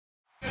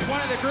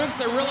the groups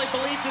that really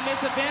believed in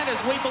this event as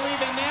we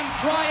believe in them.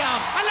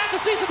 Triumph. I'd like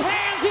to see some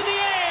hands in the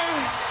air.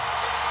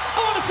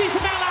 I want to see some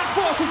Allied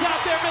forces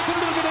out there making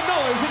a little bit of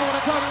noise. You know what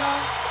I'm talking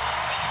about?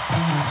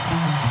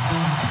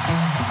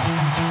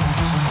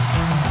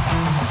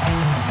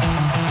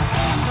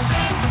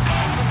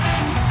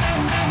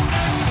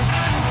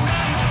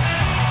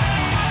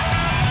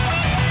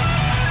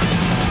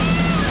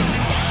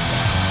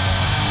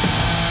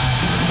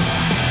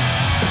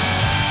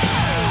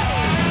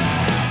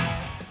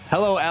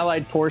 Hello,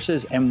 Allied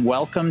Forces, and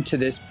welcome to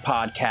this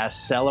podcast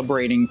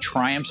celebrating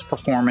Triumph's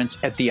performance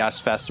at the US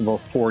Festival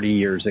 40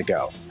 years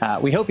ago.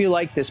 We hope you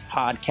like this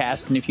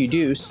podcast, and if you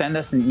do, send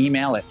us an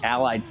email at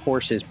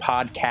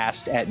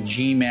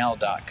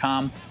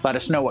alliedforcespodcast@gmail.com. Let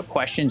us know what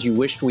questions you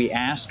wished we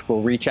asked.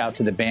 We'll reach out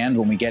to the band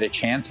when we get a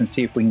chance and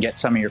see if we can get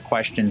some of your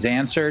questions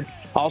answered.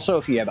 Also,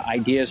 if you have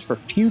ideas for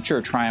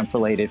future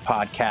Triumph-related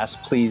podcasts,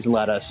 please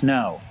let us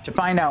know. To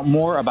find out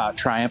more about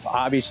Triumph,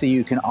 obviously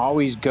you can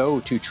always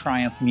go to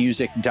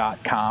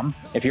triumphmusic.com.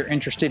 If you're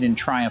interested in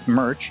Triumph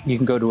merch, you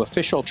can go to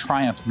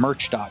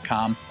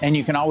officialtriumphmerch.com, and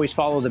you can always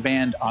follow the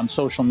band on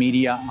social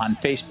media on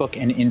Facebook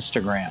and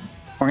Instagram.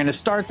 We're going to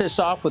start this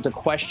off with a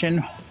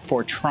question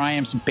for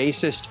Triumph's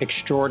bassist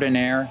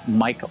extraordinaire,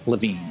 Mike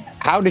Levine.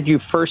 How did you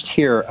first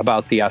hear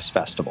about the US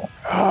Festival?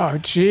 Oh,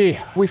 gee.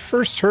 We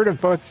first heard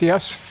about the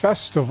US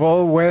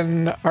Festival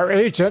when our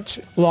agent,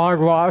 long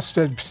lost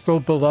and still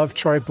beloved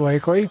Troy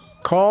Blakely,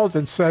 called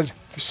and said,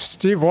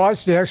 Steve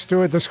Wozniak's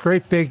doing this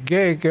great big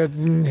gig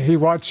and he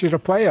wants you to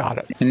play on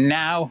it. And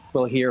now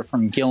we'll hear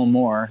from Gil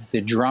Moore,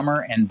 the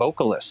drummer and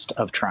vocalist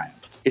of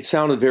Triumph. It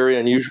sounded very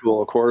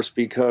unusual, of course,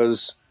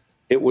 because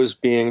it was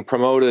being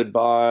promoted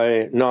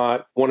by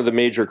not one of the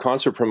major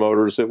concert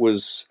promoters. It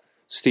was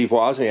Steve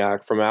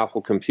Wozniak from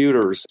Apple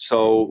Computers.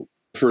 So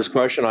the first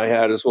question I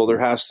had is, well, there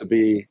has to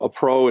be a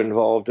pro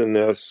involved in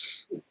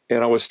this.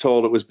 And I was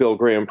told it was Bill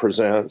Graham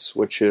Presents,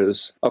 which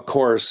is, of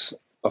course,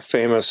 a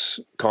famous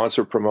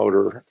concert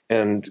promoter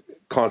and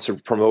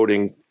concert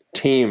promoting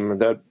team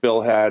that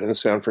Bill had in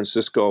San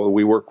Francisco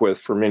we worked with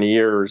for many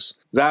years.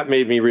 That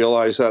made me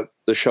realize that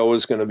the show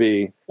was going to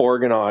be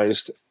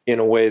organized in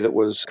a way that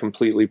was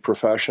completely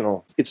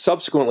professional. It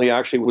subsequently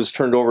actually was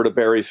turned over to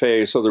Barry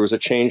Fay, so there was a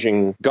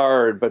changing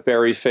guard, but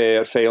Barry Fay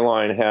at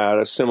Fayline had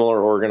a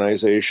similar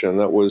organization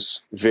that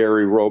was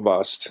very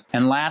robust.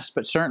 And last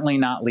but certainly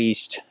not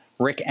least,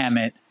 Rick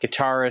Emmett,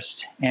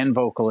 guitarist and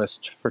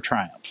vocalist for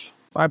Triumph.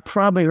 I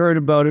probably heard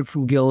about it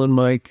from Gil and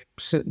Mike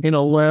sitting in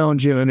a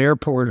lounge in an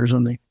airport or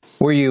something.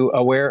 Were you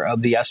aware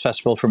of the US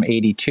Festival from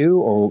 82,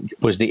 or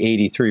was the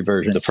 83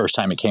 version the first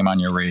time it came on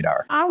your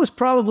radar? I was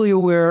probably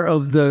aware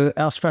of the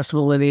US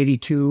Festival in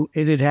 82.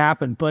 It had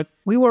happened, but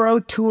we were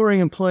out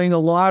touring and playing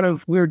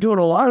we were doing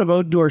a lot of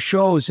outdoor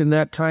shows in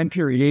that time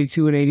period,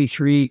 82 and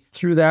 83,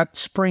 through that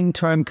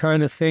springtime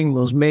kind of thing,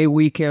 those May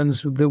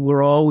weekends that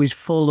were always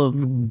full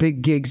of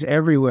big gigs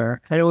everywhere.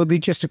 And it would be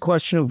just a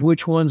question of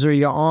which ones are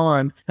you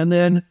on. And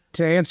then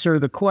to answer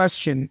the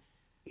question,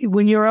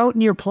 when you're out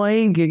and you're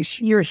playing gigs,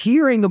 you're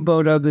hearing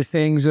about other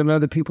things and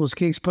other people's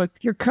gigs, but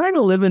you're kind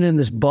of living in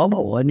this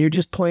bubble and you're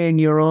just playing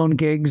your own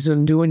gigs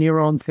and doing your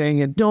own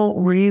thing and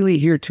don't really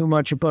hear too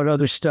much about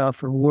other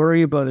stuff or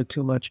worry about it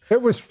too much.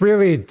 It was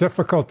really a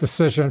difficult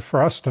decision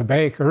for us to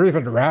make or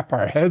even wrap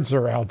our heads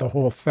around the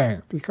whole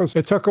thing because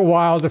it took a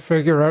while to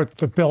figure out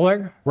the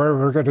billing, where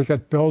we were going to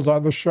get billed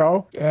on the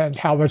show and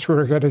how much we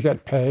were going to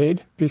get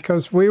paid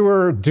because we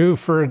were due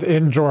for an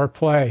indoor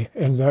play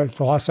in the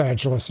Los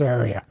Angeles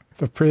area.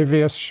 The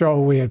previous show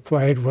we had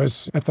played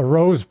was at the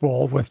Rose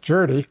Bowl with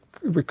Journey.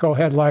 We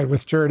co-headlined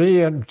with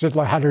Journey and did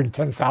like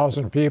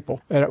 110,000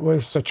 people. And it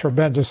was a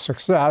tremendous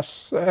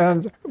success.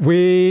 And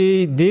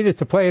we needed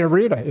to play an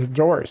arena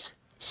indoors.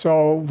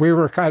 So we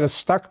were kind of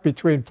stuck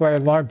between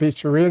playing Long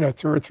Beach Arena,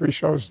 2 or 3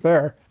 shows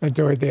there, and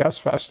doing the US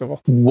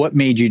Festival. What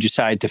made you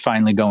decide to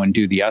finally go and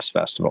do the US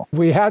Festival?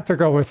 We had to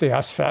go with the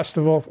US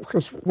Festival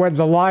because when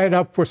the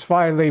lineup was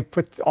finally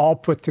put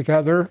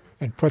together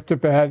and put to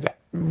bed,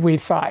 we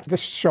thought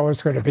this show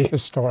is going to be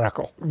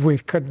historical. We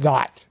could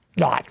not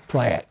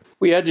play it.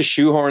 We had to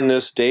shoehorn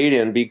this date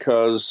in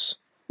because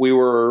we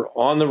were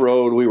on the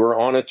road, we were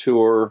on a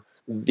tour.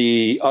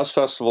 The US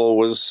Festival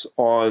was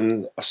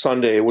on a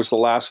Sunday. It was the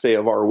last day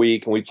of our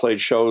week, and we played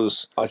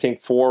shows, I think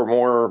 4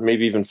 more,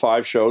 maybe even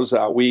 5 shows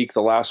that week,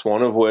 the last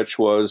one of which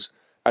was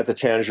at the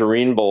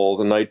Tangerine Bowl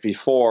the night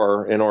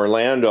before in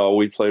Orlando.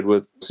 We played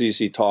with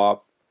ZZ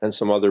Top and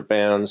some other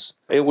bands.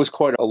 It was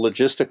quite a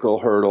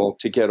logistical hurdle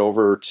to get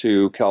over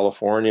to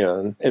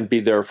California and be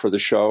there for the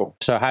show.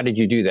 So how did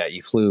you do that?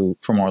 You flew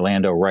from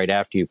Orlando right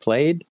after you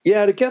played?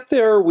 Yeah, to get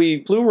there,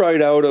 we flew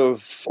right out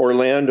of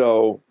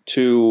Orlando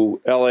to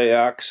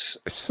LAX.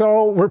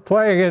 So we're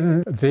playing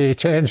in the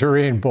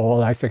Tangerine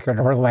Bowl, I think,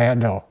 in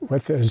Orlando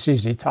with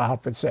ZZ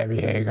Top and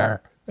Sammy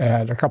Hagar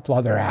and a couple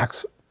other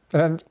acts.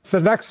 And the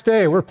next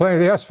day, we're playing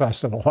the US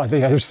Festival on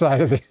the other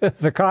side of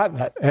the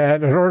continent.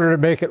 And in order to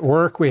make it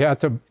work, we had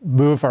to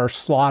move our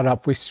slot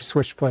up. We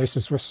switched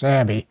places with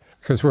Sammy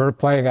because we were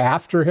playing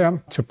after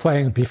him to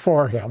playing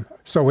before him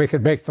so we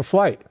could make the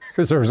flight.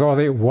 because there was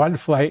only one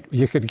flight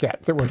you could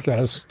get that would get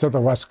us to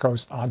the West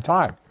Coast on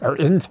time, or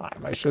in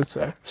time, I should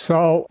say.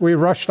 So we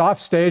rushed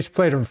off stage,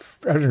 played an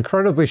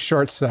incredibly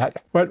short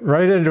set, went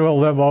right into a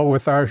limo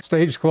with our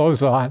stage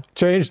clothes on,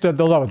 changed in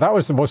the limo. That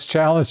was the most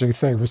challenging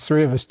thing, was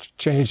three of us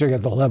changing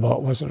in the limo.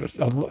 It wasn't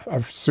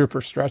a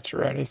super stretch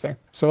or anything.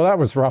 So that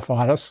was rough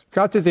on us.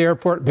 Got to the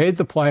airport, made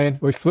the plane.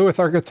 We flew with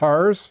our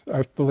guitars.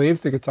 I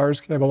believe the guitars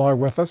came along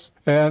with us,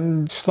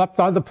 and slept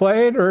on the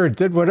plane or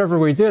did whatever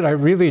we did. I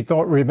really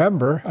don't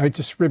remember. I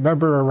just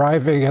remember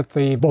arriving at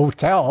the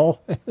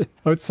motel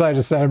outside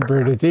of San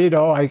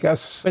Bernardino, I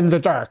guess, in the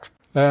dark,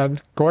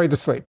 and going to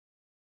sleep.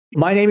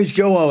 My name is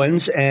Joe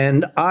Owens,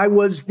 and I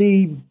was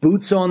the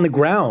boots on the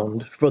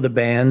ground for the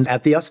band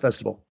at the US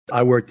Festival.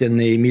 I worked in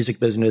the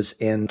music business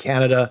in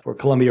Canada for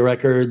Columbia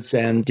Records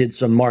and did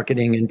some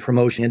marketing and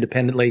promotion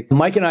independently.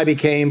 Mike and I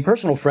became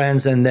personal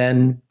friends, and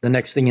then the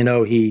next thing you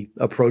know, he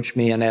approached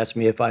me and asked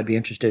me if I'd be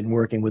interested in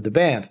working with the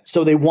band.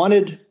 So they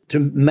wanted to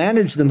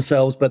manage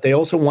themselves, but they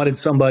also wanted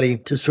somebody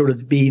to sort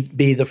of be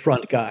the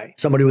front guy,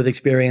 somebody with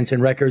experience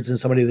in records and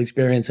somebody with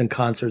experience in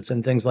concerts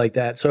and things like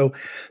that. So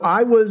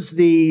I was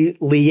the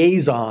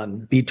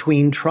liaison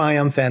between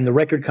Triumph and the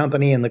record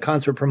company and the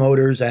concert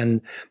promoters and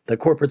the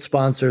corporate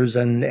sponsors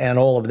and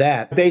all of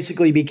that.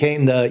 Basically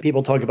became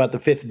people talk about the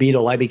fifth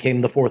Beatle, I became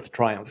the fourth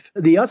Triumph.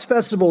 The US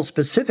Festival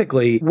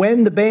specifically,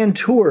 when the band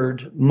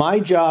toured, my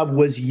job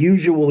was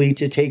usually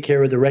to take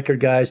care of the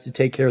record guys, to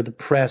take care of the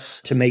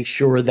press, to make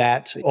sure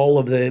that all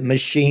of the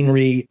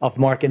machinery of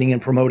marketing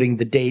and promoting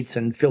the dates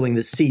and filling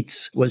the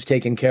seats was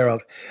taken care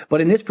of. But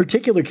in this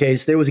particular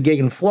case, there was a gig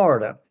in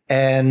Florida.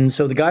 And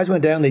so the guys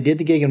went down, they did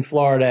the gig in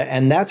Florida,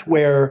 and that's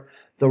where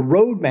the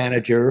road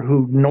manager,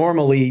 who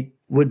normally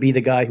would be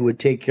the guy who would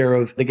take care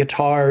of the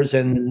guitars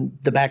and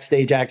the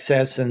backstage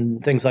access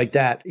and things like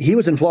that, he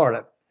was in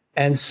Florida.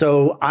 And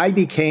so I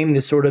became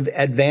this sort of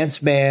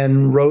advanced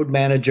man, road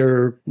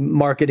manager,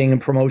 marketing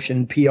and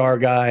promotion, PR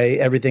guy,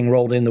 everything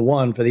rolled into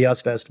one for the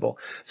US Festival.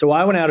 So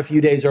I went out a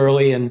few days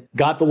early and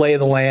got the lay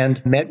of the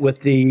land, met with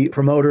the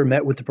promoter,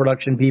 met with the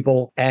production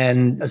people,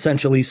 and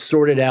essentially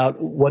sorted out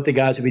what the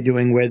guys would be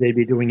doing, where they'd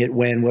be doing it,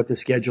 when, what the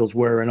schedules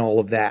were, and all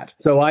of that.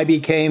 So I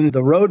became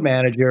the road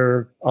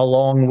manager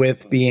along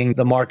with being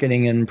the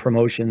marketing and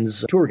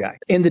promotions tour guy.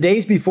 In the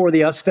days before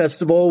the US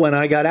Festival, when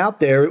I got out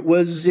there, it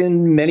was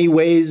in many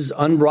ways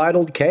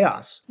unbridled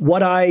chaos.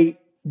 What I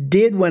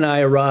did when I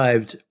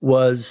arrived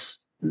was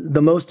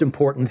the most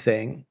important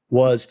thing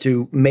was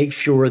to make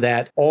sure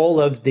that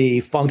all of the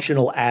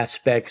functional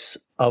aspects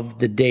of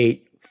the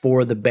date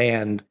for the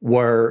band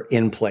were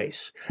in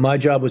place. My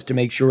job was to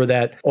make sure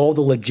that all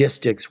the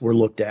logistics were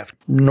looked after.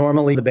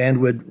 Normally, the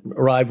band would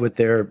arrive with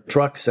their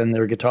trucks and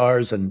their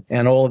guitars and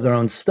all of their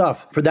own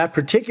stuff. For that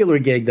particular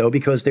gig, though,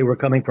 because they were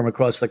coming from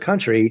across the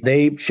country,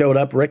 they showed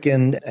up, Rick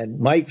and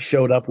Mike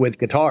showed up with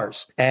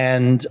guitars.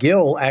 And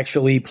Gil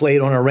actually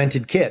played on a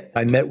rented kit.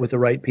 I met with the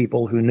right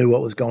people who knew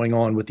what was going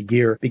on with the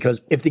gear,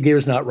 because if the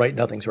gear's not right,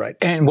 nothing's right.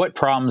 And what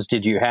problems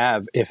did you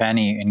have, if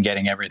any, in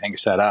getting everything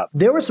set up?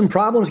 There were some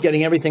problems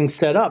getting everything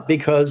set up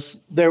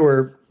because there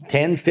were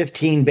 10,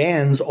 15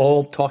 bands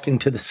all talking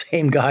to the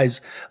same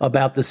guys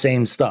about the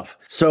same stuff.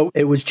 So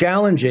it was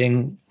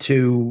challenging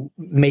to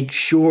make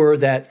sure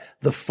that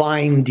the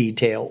fine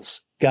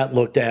details got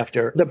looked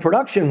after. The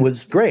production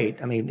was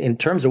great. I mean, in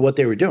terms of what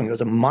they were doing, it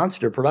was a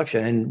monster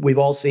production. And we've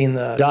all seen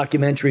the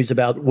documentaries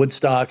about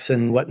Woodstocks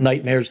and what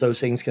nightmares those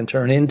things can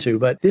turn into.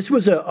 But this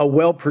was a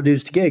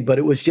well-produced gig, but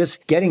it was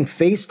just getting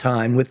face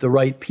time with the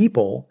right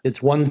people.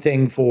 It's one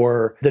thing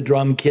for the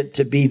drum kit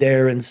to be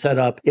there and set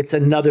up. It's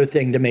another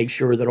thing to make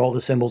sure that all the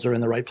cymbals are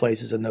in the right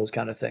places and those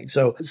kind of things.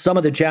 So some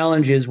of the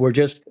challenges were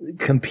just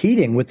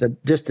competing with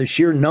the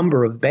sheer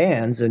number of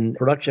bands and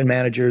production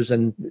managers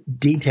and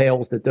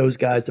details that those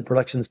guys, the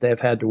production staff,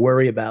 had to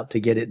worry about to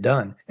get it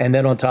done. And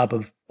then on top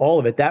of all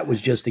of it, that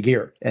was just the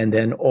gear. And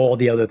then all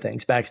the other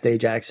things,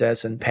 backstage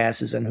access and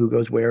passes and who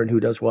goes where and who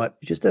does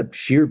what. Just a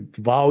sheer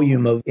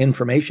volume of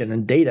information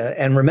and data.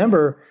 And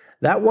remember,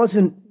 that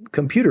wasn't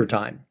computer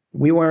time.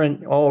 We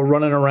weren't all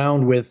running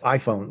around with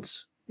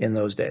iPhones in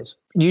those days.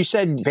 You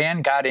said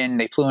band got in,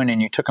 they flew in,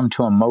 and you took them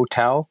to a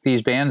motel.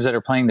 These bands that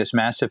are playing this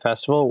massive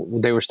festival,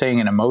 they were staying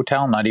in a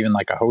motel, not even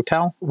like a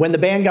hotel? When the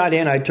band got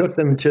in, I took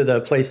them to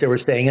the place they were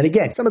staying. And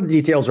again, some of the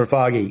details are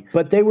foggy,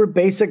 but they were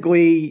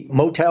basically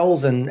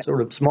motels and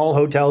sort of small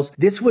hotels.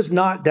 This was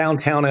not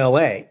downtown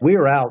LA. We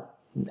were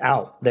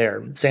out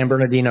there, San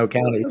Bernardino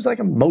County. It was like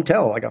a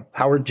motel, like a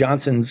Howard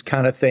Johnson's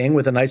kind of thing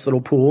with a nice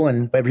little pool.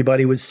 And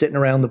everybody was sitting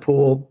around the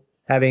pool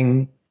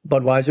having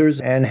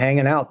Budweiser's and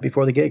hanging out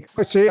before the gig.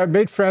 See, I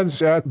made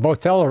friends at a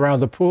motel around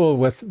the pool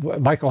with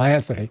Michael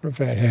Anthony from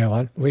Van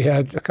Halen. We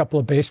had a couple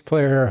of bass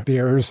player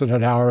beers and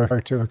an hour or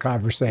two of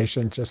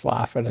conversation, just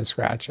laughing and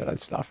scratching and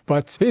stuff.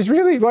 But he's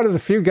really one of the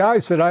few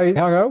guys that I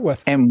hung out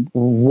with. And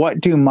what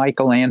do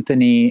Michael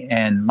Anthony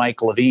and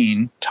Mike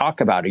Levine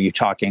talk about? Are you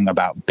talking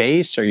about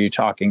bass? Are you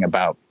talking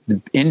about the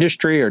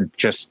industry or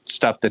just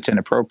stuff that's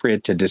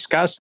inappropriate to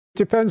discuss?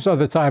 Depends on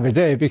the time of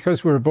day.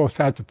 Because we both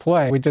had to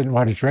play, we didn't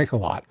want to drink a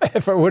lot.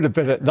 If it would have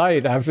been at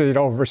night after,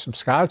 over some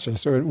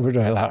scotches, we would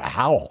have had a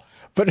howl.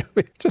 But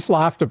we just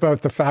laughed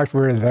about the fact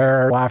we were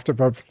there, laughed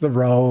about the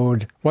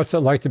road, what's it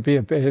like to be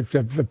a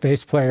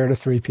bass player in a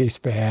three-piece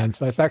band,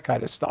 like that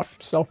kind of stuff.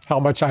 So how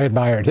much I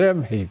admired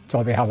him, he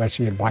told me how much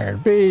he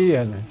admired me,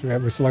 and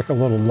it was like a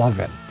little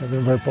love-in. And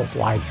then we both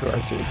lied through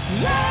our teeth.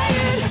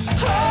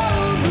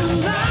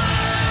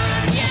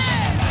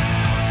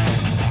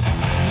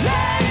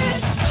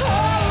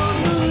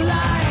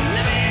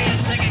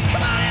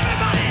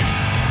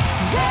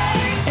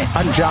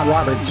 I'm John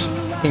Roberts.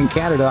 In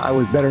Canada, I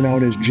was better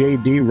known as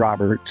J.D.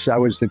 Roberts. I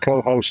was the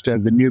co-host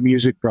of the New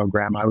Music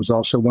program. I was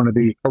also one of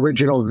the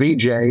original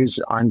VJs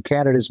on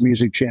Canada's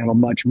music channel,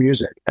 Much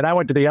Music. And I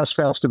went to the US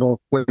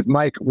Festival with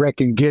Mike,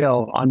 Rick, and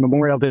Gil on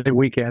Memorial Day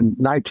weekend,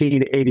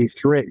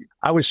 1983.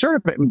 I was sort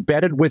of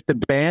embedded with the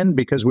band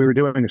because we were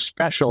doing a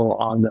special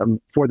on them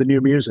for the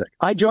New Music.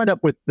 I joined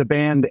up with the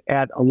band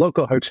at a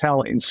local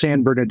hotel in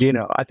San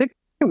Bernardino. I think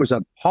it was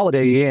a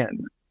Holiday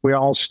Inn. We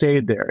all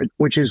stayed there,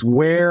 which is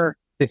where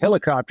the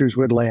helicopters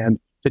would land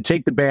to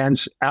take the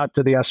bands out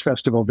to the US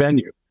Festival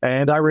venue.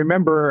 And I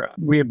remember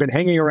we had been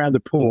hanging around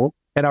the pool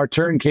and our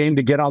turn came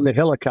to get on the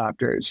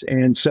helicopters.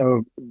 And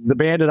so the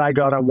band and I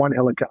got on one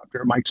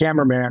helicopter. My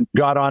cameraman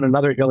got on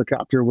another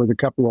helicopter with a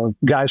couple of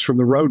guys from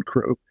the road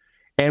crew.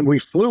 And we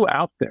flew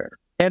out there.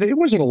 And it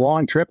wasn't a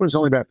long trip. It was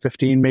only about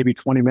 15, maybe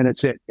 20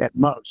 minutes at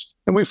most.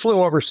 And we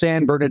flew over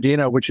San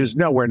Bernardino, which is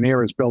nowhere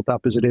near as built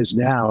up as it is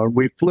now. And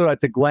we flew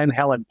at the Glen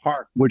Helen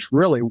Park, which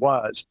really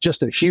was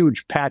just a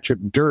huge patch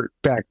of dirt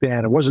back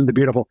then. It wasn't the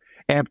beautiful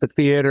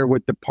amphitheater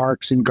with the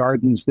parks and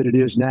gardens that it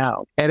is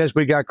now. And as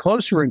we got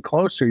closer and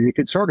closer, you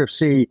could sort of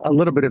see a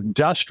little bit of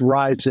dust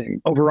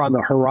rising over on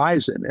the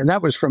horizon. And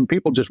that was from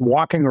people just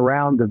walking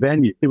around the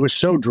venue. It was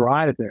so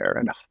dry there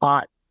and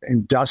hot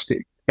and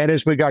dusty. And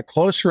as we got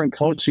closer and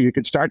closer, you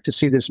could start to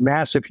see this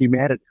mass of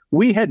humanity.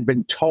 We had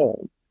been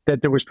told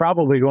that there was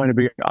probably going to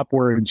be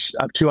upwards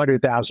of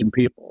 200,000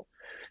 people.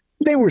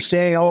 They were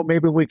saying, oh,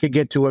 maybe we could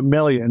get to 1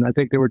 million. I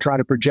think they were trying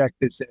to project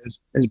this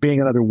as being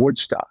another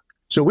Woodstock.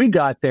 So we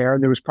got there,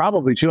 and there was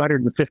probably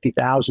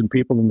 250,000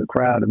 people in the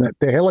crowd. And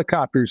the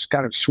helicopters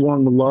kind of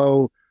swung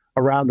low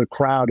around the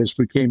crowd as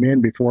we came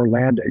in before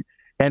landing.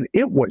 And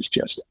it was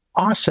just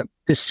awesome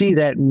to see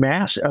that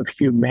mass of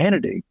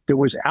humanity that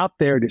was out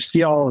there to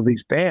see all of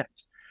these bands.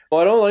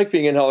 Well, I don't like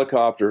being in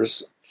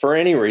helicopters for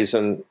any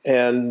reason,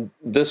 and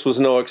this was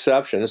no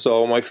exception.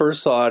 So my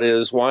first thought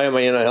is, why am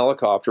I in a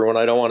helicopter when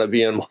I don't want to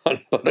be in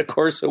one? But of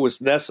course it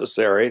was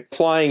necessary.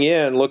 Flying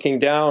in, looking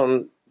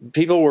down,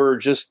 people were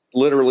just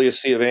literally a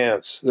sea of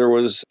ants. There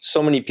was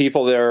so many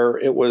people there.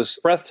 It was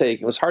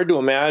breathtaking. It was hard to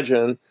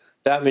imagine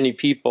that many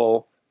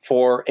people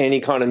for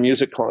any kind of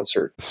music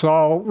concert.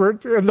 So we're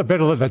in the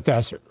middle of the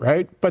desert,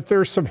 right? But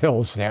there's some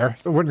hills there.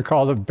 I wouldn't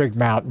call them big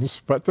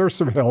mountains, but there's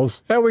some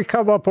hills. And we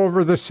come up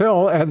over this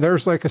hill, and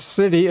there's like a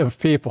city of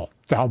people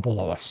down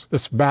below us,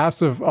 this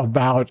massive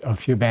amount of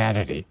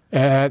humanity.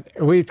 And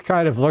we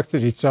kind of looked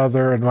at each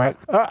other and went,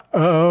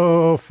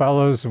 uh-oh,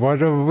 fellas,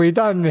 what have we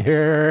done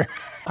here?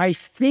 I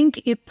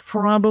think it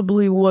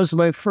probably was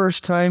my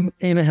first time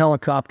in a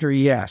helicopter,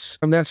 yes.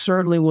 And that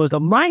certainly was the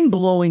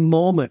mind-blowing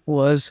moment.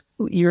 Was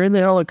you're in the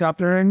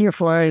helicopter and you're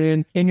flying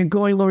in and you're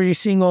going over, you're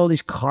seeing all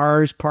these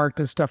cars parked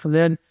and stuff. And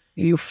then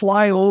you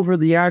fly over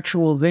the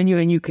actual venue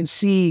and you can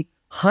see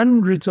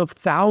hundreds of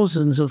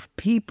thousands of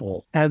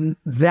people. And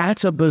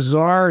that's a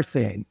bizarre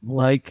thing.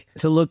 Like,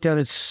 to look down,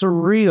 it's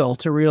surreal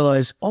to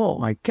realize, oh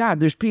my God,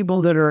 there's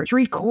people that are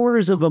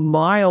 3/4 of a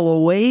mile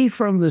away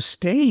from the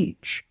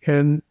stage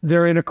and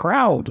they're in a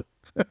crowd.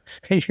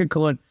 And you're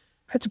going,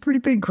 that's a pretty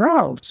big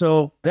crowd.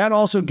 So that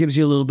also gives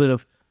you a little bit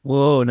of,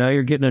 whoa, now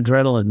you're getting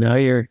adrenaline. Now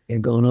you're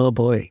going, oh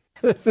boy.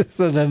 This is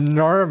an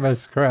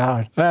enormous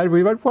crowd. And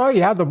we went, well,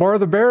 yeah, the more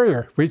the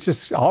merrier.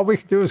 All we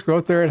can do is go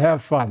out there and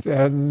have fun.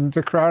 And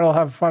the crowd will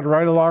have fun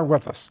right along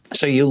with us.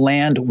 So you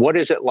land, what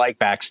is it like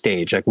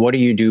backstage? Like, what do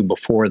you do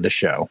before the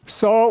show?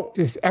 So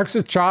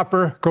exit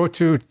chopper, go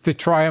to the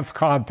Triumph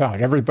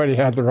compound. Everybody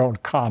had their own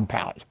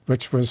compound,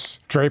 which was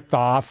draped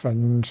off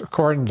and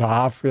cordoned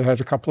off. We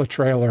had a couple of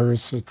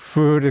trailers,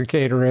 food and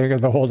catering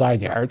and the whole 9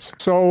 yards.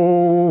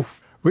 So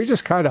we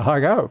just kind of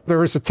hung out. There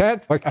was a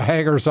tent, like a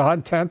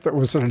hangers-on tent that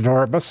was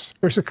enormous.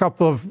 There's a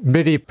couple of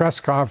mini press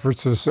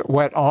conferences that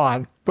went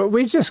on, but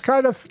we just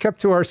kind of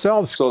kept to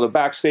ourselves. So the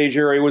backstage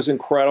area was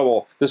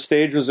incredible. The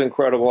stage was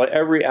incredible.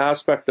 Every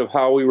aspect of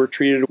how we were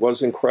treated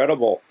was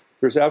incredible.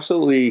 There's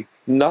absolutely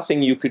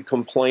nothing you could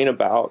complain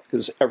about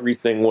because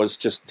everything was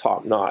just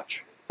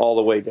top-notch all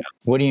the way down.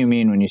 What do you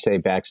mean when you say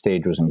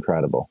backstage was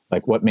incredible?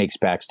 Like, what makes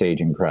backstage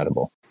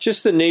incredible?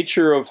 Just the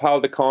nature of how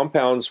the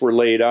compounds were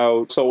laid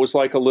out. So it was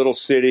like a little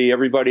city.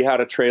 Everybody had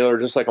a trailer,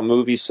 just like a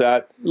movie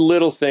set.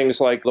 Little things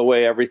like the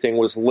way everything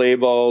was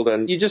labeled.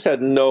 And you just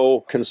had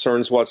no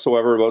concerns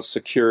whatsoever about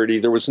security.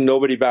 There was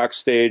nobody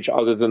backstage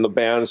other than the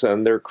bands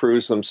and their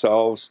crews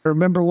themselves. I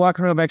remember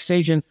walking around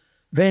backstage and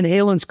Van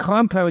Halen's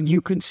compound,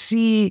 you could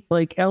see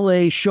like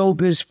LA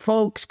showbiz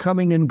folks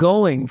coming and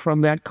going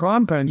from that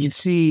compound. You'd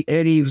see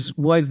Eddie's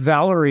wife,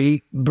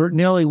 Valerie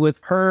Bertinelli, with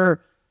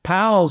her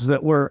pals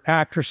that were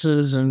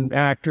actresses and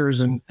actors.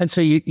 And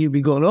so you'd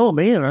be going, oh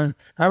man,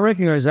 I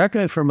recognize that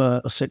guy from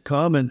a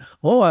sitcom. And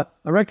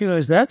I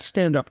recognize that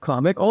stand-up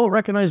comic. Oh, I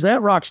recognize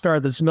that rock star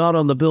that's not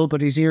on the bill,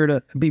 but he's here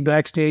to be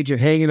backstage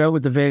and hanging out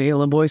with the Van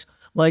Halen boys.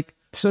 Like,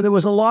 so there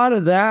was a lot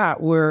of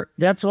that where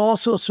that's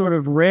also sort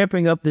of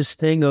ramping up this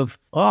thing of,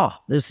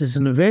 this is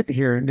an event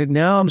here. And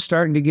now I'm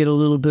starting to get a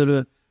little bit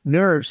of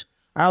nerves.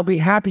 I'll be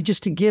happy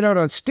just to get out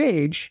on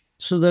stage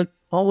so that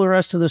all the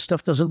rest of this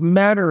stuff doesn't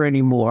matter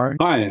anymore.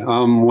 Hi,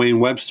 I'm Wayne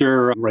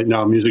Webster. Right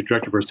now, I'm music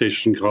director for a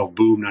station called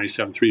Boom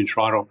 97.3 in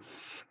Toronto.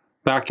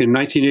 Back in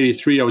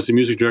 1983, I was the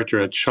music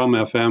director at Chum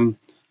FM.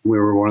 We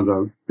were one of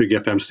the big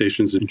FM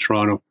stations in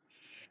Toronto.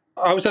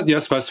 I was at the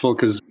US Festival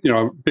because,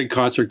 a big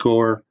concert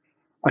goer.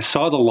 I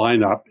saw the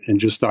lineup and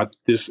just thought,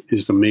 this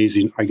is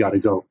amazing. I got to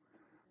go.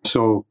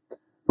 So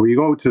when you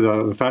go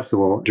to the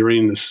festival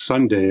during the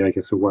Sunday, I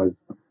guess it was,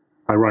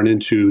 I run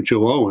into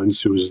Joe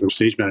Owens, who was the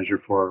stage manager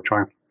for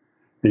Triumph.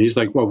 And he's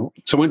like, well,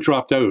 someone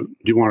dropped out.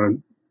 Do you want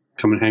to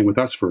come and hang with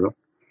us for real?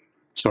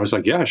 So I was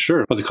like, yeah,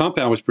 sure. But the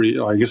compound was pretty,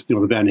 I guess, the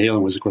Van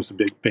Halen was, of course, the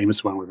big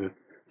famous one with the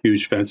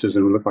huge fences.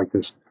 And it looked like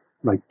this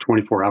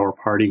 24-hour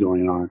party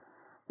going on.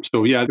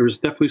 So, yeah, there was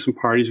definitely some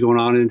parties going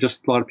on and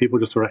just a lot of people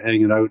just sort of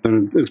hanging out.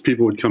 And as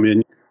people would come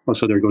in,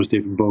 so there goes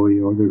David Bowie,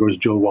 or there goes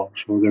Joe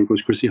Walsh, or there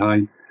goes Chrissie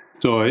Hynde.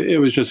 So it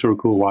was just sort of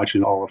cool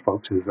watching all the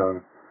folks as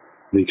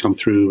they come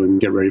through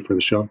and get ready for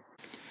the show.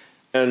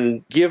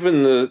 And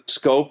given the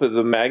scope of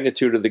the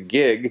magnitude of the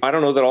gig, I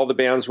don't know that all the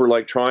bands were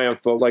like Triumph,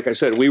 but like I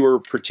said, we were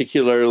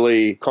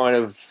particularly kind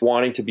of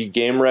wanting to be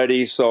game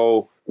ready.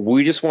 So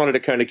we just wanted to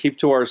kind of keep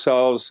to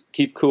ourselves,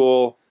 keep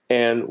cool,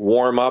 and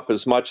warm up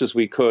as much as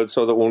we could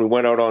so that when we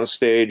went out on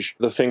stage,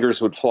 the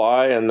fingers would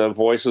fly and the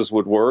voices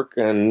would work.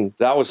 And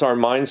that was our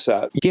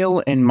mindset.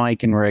 Gil and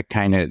Mike and Rick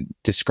kind of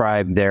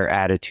described their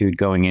attitude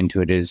going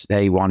into it as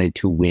they wanted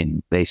to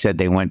win. They said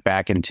they went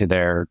back into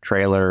their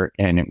trailer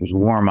and it was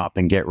warm up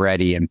and get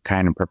ready and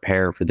kind of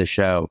prepare for the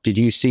show. Did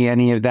you see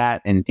any of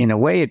that? And in a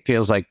way, it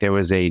feels like there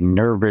was a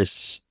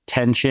nervous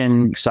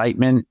tension,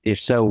 excitement. If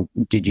so,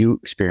 did you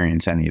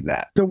experience any of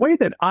that? The way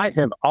that I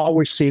have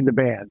always seen the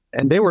band,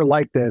 and they were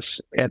like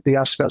this at the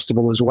US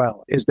Festival as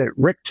well, is that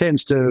Rick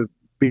tends to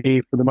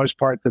be, for the most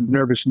part, the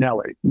nervous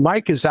Nelly.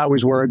 Mike is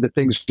always worried that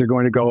things are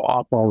going to go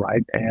off all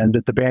right and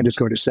that the band is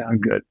going to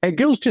sound good. And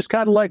Gil's just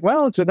kind of like,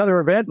 well, it's another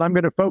event and I'm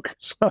going to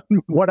focus on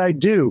what I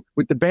do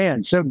with the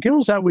band. So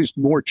Gil's always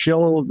more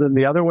chill than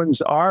the other ones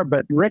are,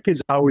 but Rick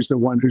is always the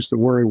one who's the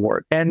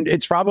worrywart. And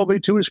it's probably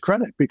to his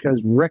credit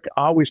because Rick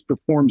always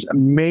performs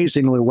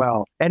amazingly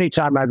well.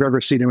 Anytime I've ever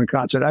seen him in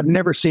concert, I've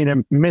never seen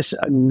him miss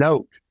a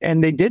note.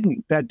 And they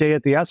didn't that day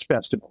at the US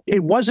Festival.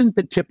 It wasn't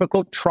the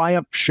typical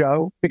Triumph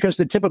show because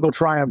the typical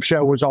Triumph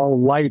show was all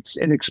lights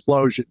and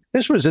explosion.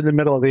 This was in the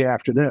middle of the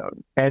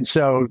afternoon. And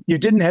so you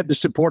didn't have the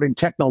supporting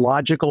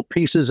technological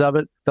pieces of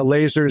it, the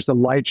lasers, the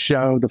light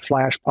show, the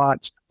flash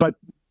pots, but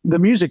the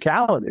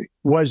musicality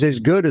was as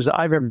good as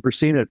I've ever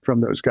seen it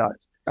from those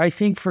guys. I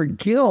think for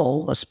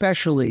Gil,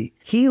 especially,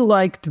 he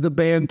liked the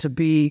band to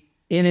be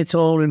in its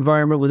own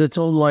environment with its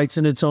own lights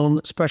and its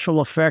own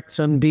special effects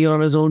and be on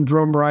his own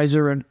drum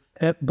riser.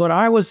 But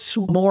I was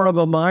more of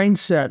a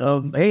mindset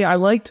of, hey, I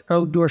liked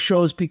outdoor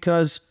shows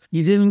because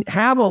you didn't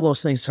have all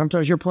those things.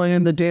 Sometimes you're playing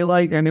in the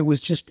daylight and it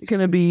was just going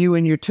to be you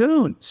and your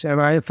tunes.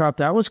 And I thought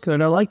that was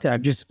good. I liked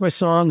that. Just my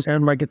songs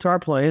and my guitar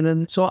playing.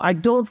 And so I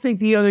don't think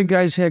the other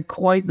guys had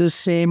quite the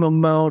same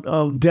amount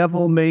of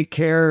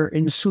devil-may-care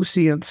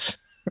insouciance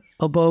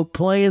about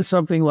playing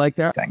something like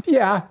that.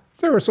 Yeah.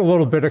 There was a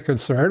little bit of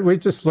concern. We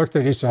just looked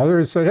at each other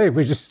and said, hey,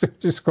 we just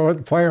go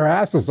and play our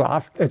asses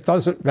off. It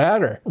doesn't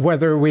matter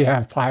whether we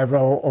have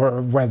pyro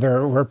or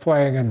whether we're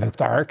playing in the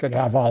dark and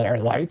have all our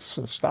lights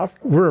and stuff.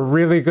 We're a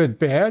really good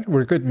band.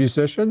 We're good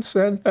musicians,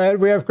 and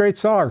we have great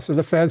songs, and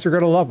the fans are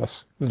going to love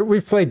us.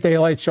 We've played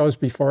daylight shows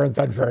before and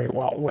done very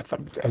well with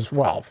them as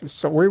well.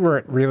 So we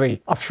weren't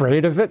really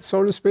afraid of it,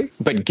 so to speak.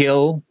 But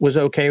Gil was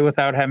okay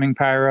without having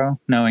pyro,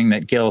 knowing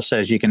that Gil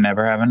says you can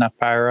never have enough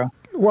pyro?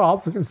 Well,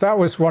 that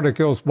was one of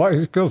Gil's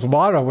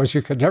motto was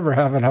you could never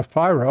have enough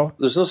pyro.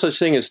 There's no such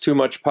thing as too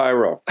much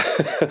pyro.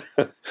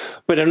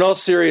 But in all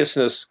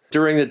seriousness,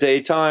 during the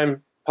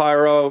daytime,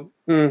 pyro,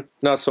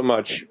 not so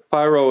much.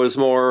 Pyro is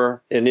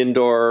more an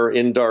indoor,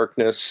 in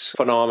darkness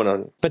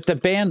phenomenon. But the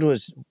band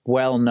was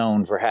well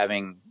known for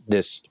having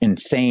this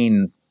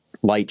insane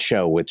light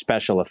show with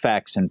special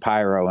effects and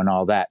pyro and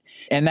all that.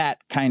 And that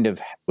kind of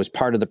was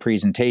part of the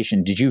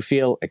presentation. Did you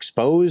feel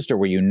exposed or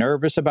were you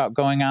nervous about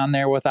going on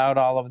there without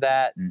all of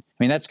that? And I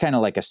mean, that's kind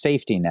of like a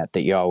safety net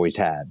that you always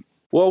had.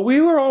 Well,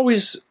 we were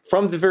always,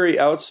 from the very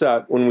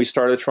outset when we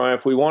started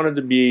Triumph, we wanted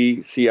to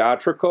be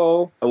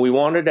theatrical and we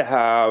wanted to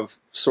have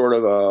sort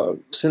of a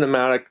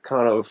cinematic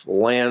kind of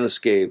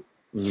landscape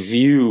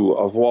view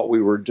of what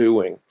we were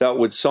doing that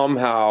would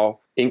somehow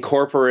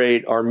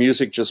incorporate our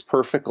music just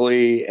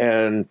perfectly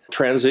and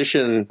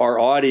transition our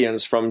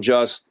audience from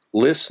just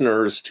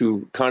listeners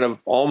to kind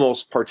of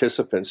almost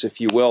participants,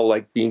 if you will,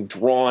 like being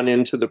drawn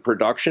into the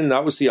production.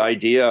 That was the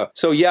idea.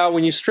 So yeah,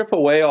 when you strip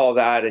away all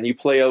that and you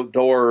play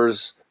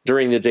outdoors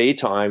during the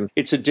daytime,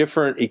 it's a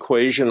different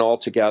equation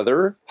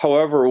altogether.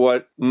 However,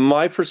 what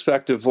my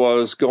perspective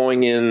was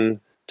going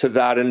in to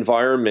that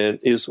environment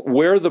is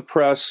where the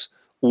press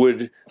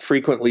would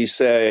frequently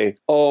say,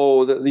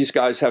 oh, these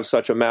guys have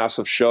such a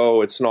massive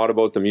show. It's not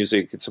about the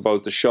music, it's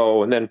about the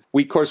show. And then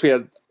we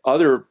had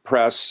other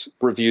press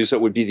reviews that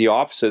would be the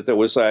opposite, that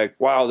was like,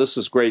 wow, this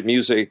is great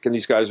music and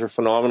these guys are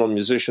phenomenal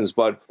musicians,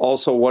 but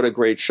also what a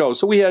great show.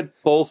 So we had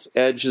both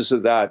edges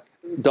of that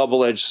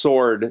double-edged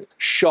sword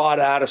shot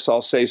at us,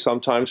 I'll say,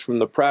 sometimes from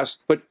the press.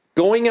 But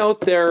going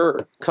out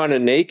there kind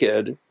of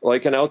naked,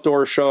 like an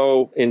outdoor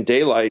show in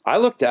daylight, I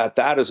looked at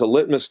that as a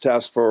litmus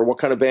test for what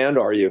kind of band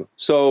are you.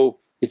 So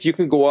if you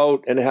can go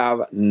out and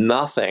have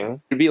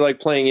nothing, it'd be like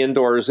playing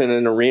indoors in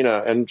an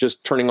arena and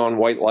just turning on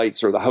white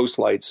lights or the house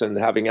lights and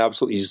having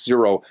absolutely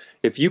zero.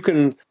 If you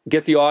can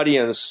get the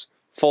audience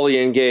fully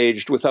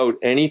engaged without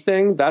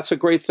anything, that's a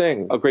great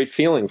thing, a great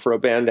feeling for a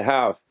band to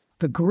have.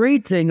 The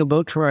great thing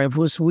about Triumph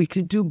was we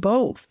could do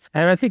both.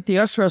 And I think the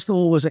US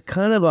Festival was a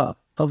kind of a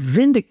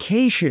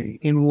vindication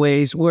in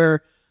ways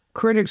where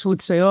critics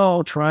would say,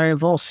 oh,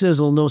 Triumph, all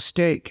sizzle, no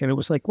steak. And it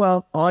was like,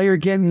 well, all you're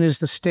getting is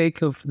the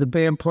steak of the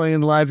band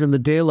playing live in the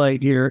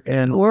daylight here,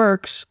 and it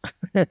works.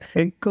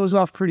 It goes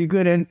off pretty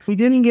good. And we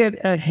didn't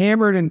get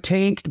hammered and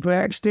tanked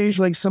backstage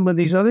like some of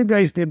these other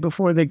guys did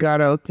before they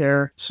got out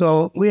there.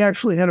 So we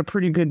actually had a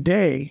pretty good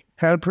day.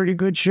 Had a pretty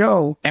good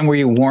show. And were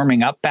you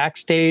warming up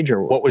backstage,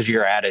 or what was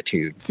your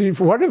attitude?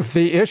 One of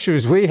the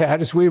issues we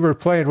had is we were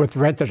playing with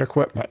rented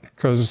equipment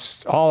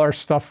because all our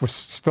stuff was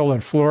still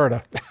in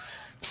Florida.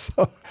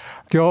 So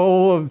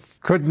Gil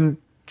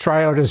couldn't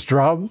try out his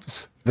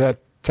drums that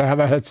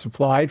Tama had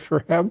supplied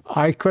for him.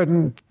 I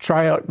couldn't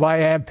try out my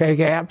Ampeg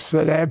amps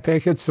that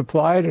Ampeg had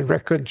supplied, and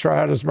Rick couldn't try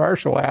out his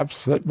Marshall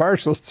amps that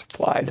Marshall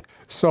supplied.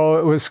 So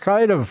it was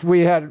kind of,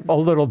 we had a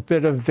little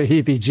bit of the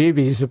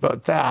heebie-jeebies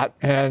about that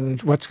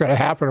and what's going to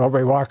happen when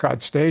we walk on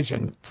stage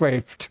and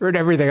turn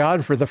everything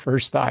on for the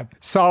first time.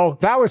 So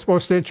that was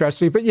most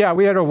interesting. But yeah,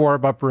 we had a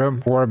warm-up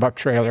room, warm-up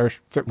trailer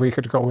that we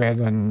could go in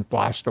and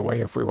blast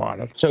away if we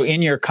wanted. So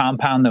in your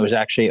compound, there was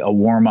actually a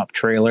warm-up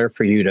trailer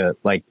for you to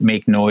like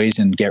make noise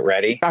and get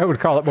ready? I would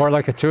call it more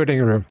like a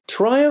tuning room.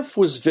 Triumph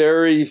was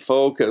very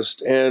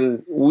focused,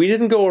 and we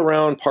didn't go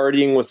around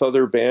partying with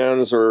other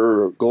bands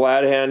or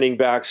glad-handing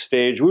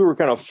backstage. We were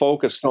kind of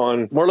focused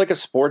on more like a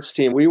sports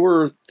team. We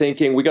were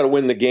thinking we got to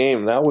win the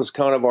game. That was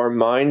kind of our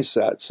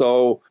mindset.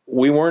 So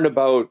we weren't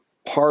about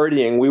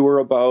partying. We were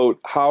about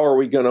how are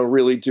we going to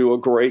really do a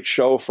great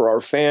show for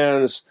our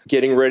fans,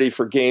 getting ready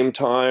for game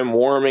time,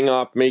 warming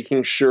up,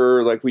 making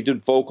sure, like we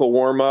did vocal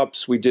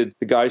warm-ups. The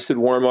guys did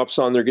warm-ups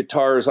on their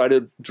guitars. I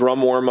did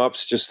drum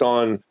warm-ups just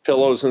on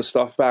pillows and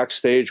stuff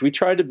backstage. We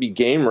tried to be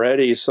game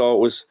ready.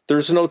 So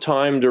there's no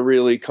time to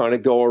really kind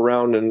of go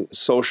around and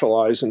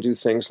socialize and do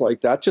things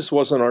like that. Just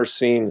wasn't our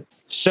scene.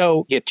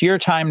 So it's your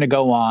time to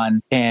go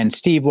on, and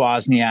Steve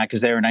Wozniak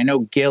is there, and I know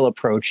Gil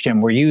approached him.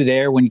 Were you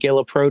there when Gil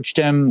approached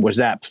him? Was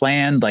that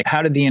planned? Like,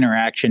 how did the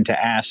interaction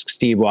to ask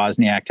Steve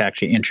Wozniak to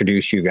actually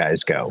introduce you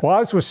guys go?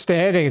 Woz was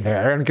standing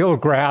there, and Gil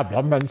grabbed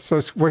him and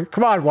says,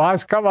 come on,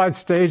 Woz, come on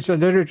stage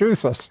and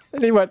introduce us.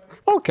 And he went,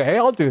 okay,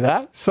 I'll do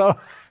that. So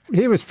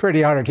he was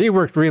pretty honored. He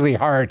worked really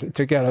hard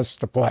to get us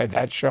to play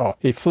that show.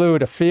 He flew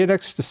to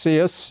Phoenix to see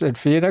us in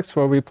Phoenix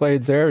when we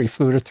played there. He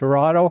flew to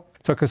Toronto,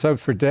 took us out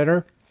for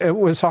dinner. It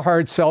was a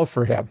hard sell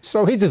for him,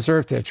 so he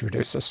deserved to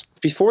introduce us.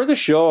 Before the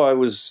show, I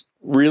was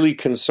really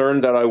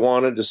concerned that I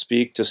wanted to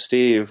speak to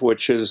Steve,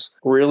 which is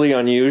really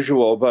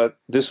unusual, but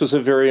this was a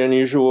very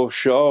unusual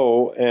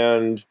show,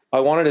 and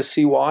I wanted to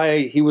see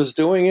why he was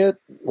doing it,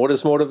 what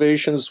his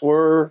motivations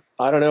were.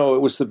 I don't know,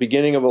 it was the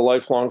beginning of a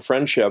lifelong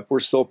friendship. We're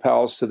still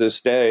pals to this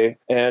day,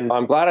 and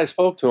I'm glad I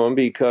spoke to him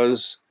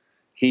because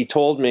he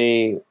told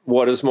me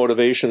what his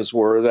motivations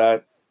were,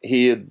 that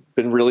he had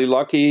been really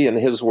lucky, in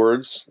his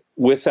words,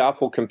 with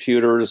Apple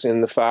computers,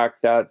 in the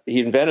fact that he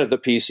invented the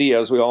PC,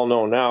 as we all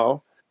know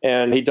now,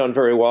 and he'd done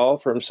very well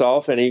for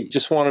himself, and he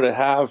just wanted to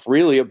have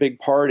really a big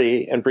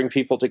party and bring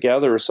people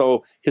together.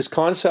 So his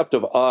concept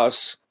of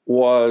us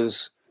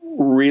was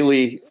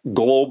really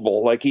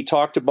global. Like, he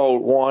talked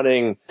about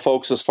wanting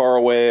folks as far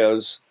away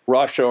as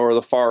Russia or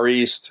the Far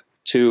East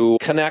to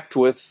connect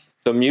with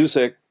the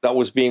music that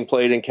was being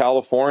played in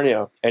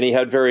California. And he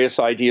had various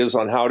ideas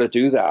on how to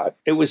do that.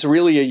 It was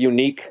really a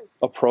unique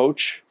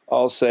approach,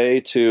 I'll say,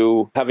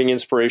 to having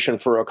inspiration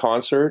for a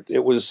concert.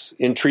 It was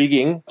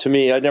intriguing to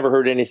me. I'd never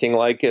heard anything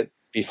like it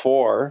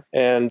before.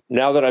 And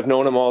now that I've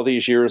known him all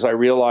these years, I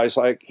realize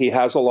like he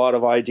has a lot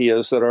of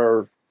ideas that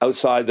are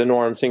outside the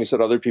norm, things that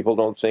other people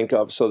don't think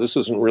of. So this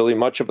isn't really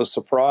much of a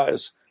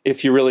surprise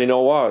if you really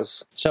know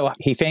Woz. So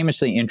he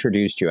famously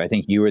introduced you. I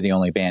think you were the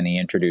only band he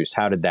introduced.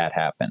 How did that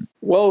happen?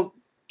 Well,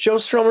 Joe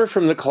Strummer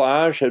from The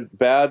Clash had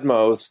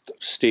badmouthed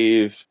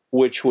Steve,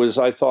 which was,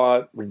 I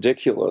thought,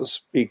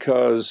 ridiculous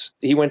because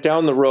he went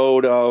down the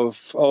road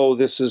of, oh,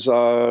 this is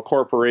a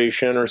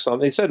corporation or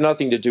something. He said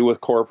nothing to do with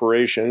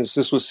corporations.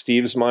 This was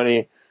Steve's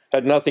money.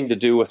 Had nothing to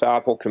do with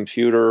Apple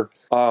Computer.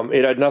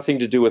 It had nothing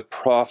to do with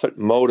profit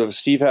motive.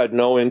 Steve had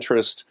no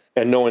interest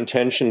and no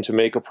intention to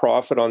make a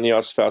profit on the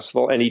US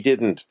Festival, and he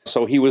didn't.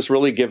 So he was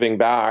really giving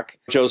back.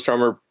 Joe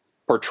Strummer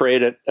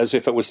portrayed it as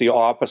if it was the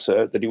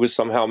opposite, that he was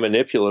somehow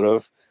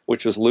manipulative,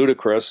 which was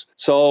ludicrous.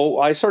 So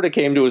I sort of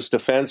came to his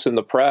defense in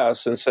the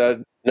press and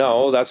said,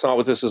 no, that's not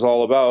what this is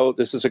all about.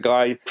 This is a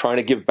guy trying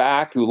to give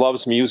back who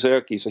loves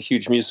music. He's a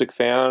huge music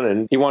fan,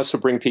 and he wants to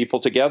bring people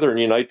together and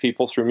unite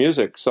people through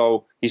music.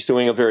 So he's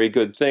doing a very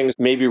good thing.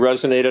 Maybe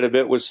resonated a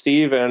bit with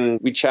Steve,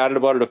 and we chatted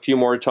about it a few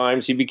more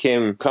times. He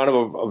became kind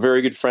of a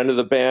very good friend of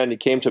the band. He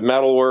came to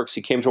Metalworks.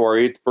 He came to our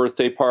 8th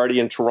birthday party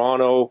in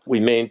Toronto. We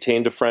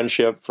maintained a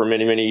friendship for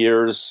many, many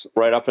years,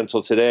 right up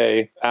until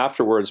today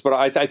afterwards. But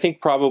I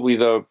think probably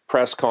the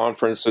press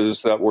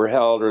conferences that were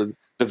held or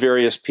the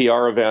various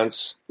PR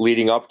events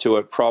leading up to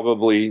it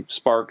probably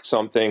sparked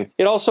something.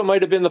 It also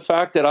might have been the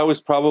fact that I was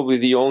probably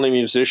the only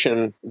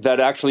musician that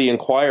actually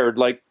inquired,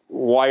 like,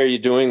 why are you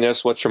doing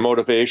this? What's your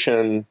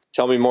motivation?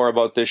 Tell me more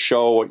about this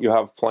show, what you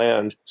have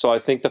planned. So I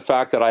think the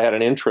fact that I had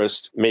an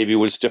interest maybe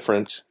was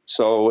different.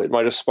 So it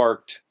might have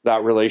sparked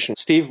that relation.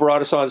 Steve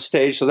brought us on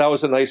stage, so that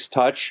was a nice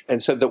touch,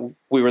 and said that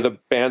we were the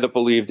band that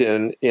believed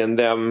in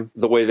them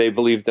the way they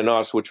believed in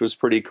us, which was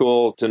pretty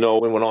cool to know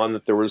when went on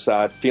that there was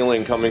that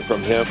feeling coming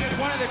from him.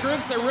 One of the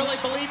groups that really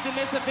believed in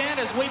this event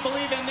as we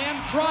believe in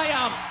them,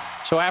 Triumph.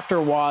 So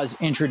after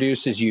Woz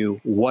introduces you,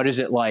 what is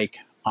it like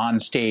on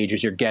stage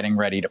as you're getting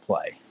ready to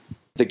play?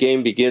 The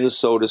game begins,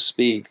 so to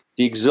speak.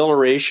 The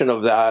exhilaration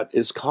of that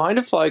is kind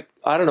of like,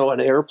 I don't know, an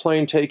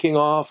airplane taking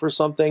off or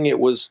something. It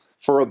was,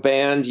 for a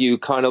band, you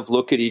kind of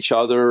look at each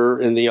other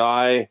in the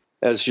eye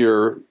as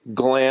your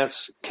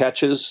glance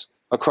catches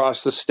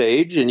across the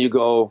stage and you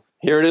go,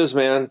 here it is,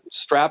 man,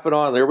 strap it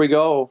on, there we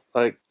go.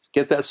 Like,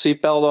 get that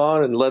seatbelt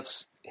on and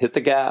let's hit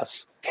the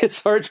gas.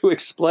 It's hard to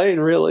explain,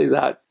 really,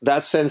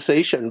 that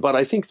sensation. But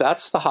I think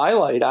that's the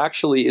highlight,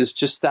 actually, is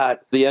just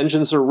that the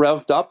engines are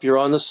revved up, you're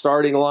on the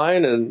starting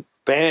line, and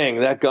bang,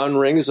 that gun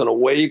rings and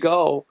away you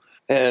go.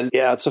 And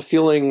yeah, it's a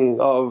feeling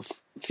of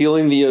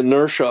feeling the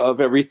inertia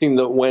of everything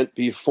that went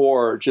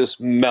before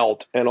just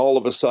melt. And all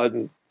of a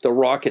sudden, the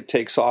rocket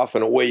takes off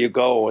and away you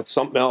go. It's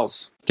something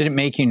else. Did it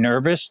make you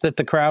nervous that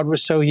the crowd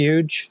was so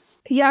huge?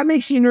 Yeah, it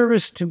makes you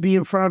nervous to be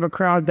in front of a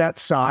crowd that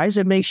size.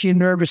 It makes you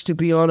nervous to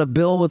be on a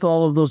bill with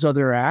all of those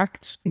other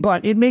acts.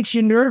 But it makes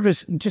you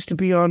nervous just to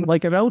be on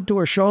like an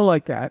outdoor show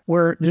like that,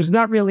 where there's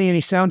not really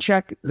any sound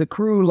check. The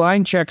crew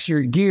line checks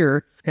your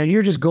gear, and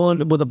you're just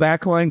going with a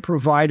backline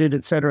provided,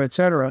 et cetera, et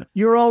cetera.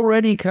 You're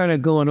already kind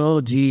of going,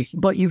 oh, gee,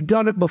 but you've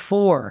done it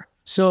before.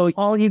 So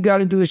all you got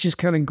to do is just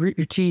kind of grit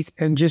your teeth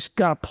and just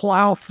got to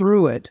plow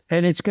through it,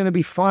 and it's going to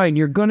be fine.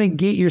 You're going to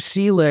get your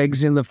sea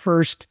legs in the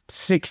first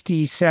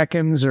 60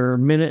 seconds or a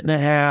minute and a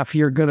half.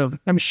 You're going to,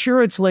 I'm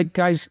sure it's like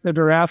guys that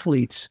are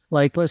athletes,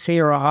 like let's say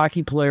you're a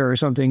hockey player or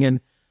something,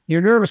 and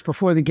you're nervous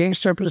before the game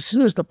starts, but as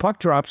soon as the puck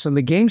drops and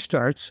the game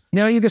starts,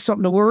 now you got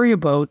something to worry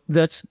about.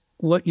 That's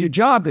what your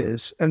job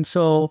is. And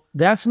so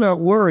that's not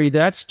worry,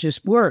 that's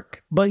just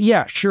work. But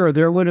yeah, sure,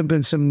 there would have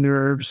been some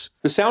nerves.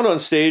 The sound on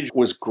stage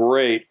was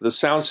great. The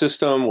sound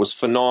system was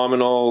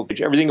phenomenal.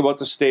 Everything about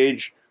the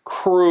stage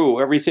crew,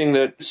 everything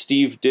that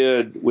Steve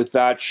did with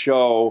that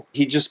show,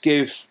 he just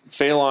gave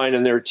Phaline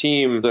and their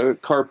team the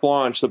carte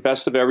blanche, the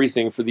best of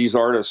everything for these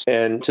artists.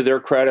 And to their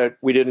credit,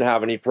 we didn't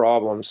have any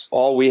problems.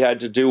 All we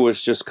had to do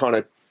was just kind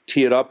of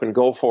tee it up and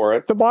go for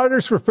it. The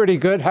monitors were pretty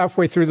good.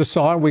 Halfway through the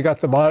song, we got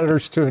the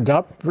monitors tuned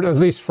up, at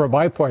least from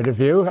my point of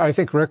view. I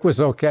think Rick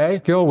was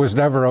okay. Gil was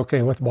never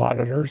okay with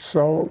monitors,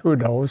 so who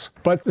knows.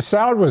 But the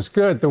sound was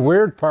good. The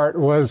weird part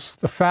was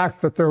the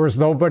fact that there was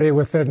nobody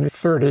within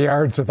 30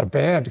 yards of the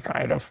band,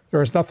 kind of.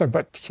 There was nothing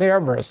but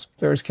cameras.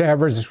 There was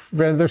cameras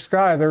in the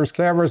sky. There was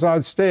cameras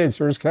on stage.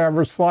 There was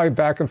cameras flying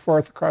back and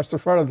forth across the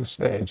front of the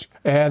stage.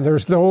 And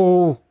there's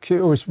no,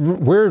 it was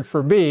weird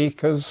for me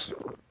because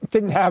it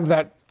didn't have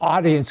that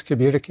audience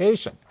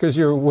communication because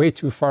you're way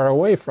too far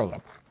away from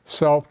them.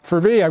 So for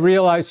me, I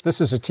realized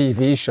this is a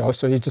TV show,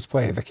 so you just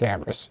play to the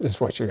cameras is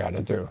what you got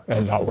to do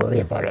and not worry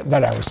about it.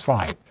 Then I was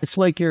fine. It's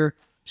like you're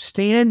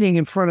standing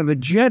in front of a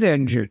jet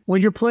engine.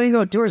 When you're playing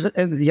outdoors at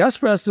the US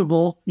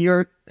Festival,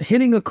 you're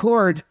hitting a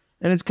chord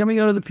and it's coming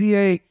out of the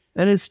PA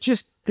and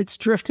it's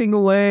drifting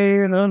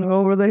away and on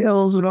over the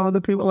hills and over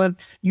the people. And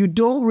you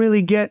don't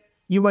really get,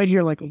 you might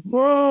hear like,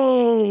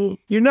 whoa,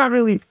 you're not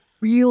really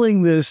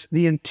feeling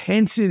the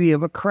intensity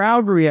of a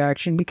crowd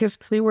reaction because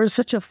they were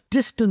such a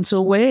distance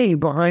away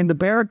behind the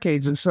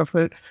barricades and stuff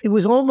that it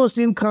was almost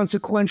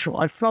inconsequential.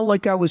 I felt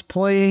like I was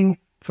playing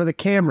for the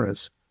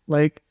cameras.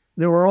 Like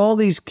there were all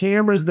these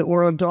cameras that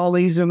were on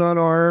dollies and on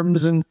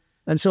arms. And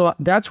so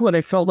that's what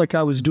I felt like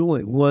I was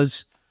doing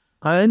was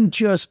I'm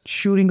just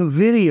shooting a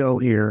video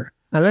here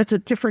Now, that's a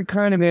different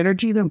kind of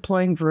energy than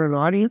playing for an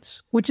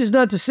audience, which is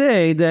not to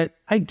say that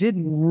I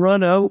didn't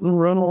run out and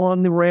run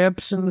along the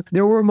ramps. And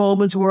there were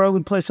moments where I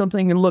would play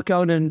something and look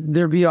out and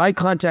there'd be eye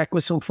contact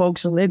with some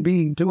folks and they'd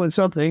be doing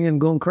something and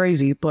going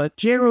crazy. But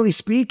generally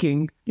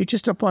speaking, you're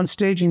just up on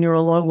stage and you're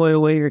a long way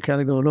away. You're kind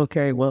of going,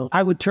 okay, well,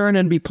 I would turn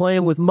and be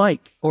playing with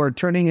Mike or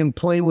turning and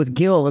playing with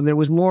Gil. And there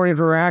was more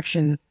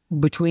interaction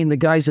between the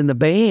guys in the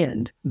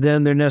band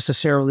than there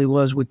necessarily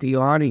was with the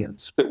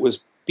audience. It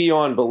was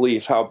beyond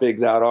belief how big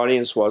that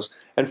audience was.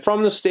 And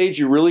from the stage,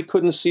 you really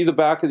couldn't see the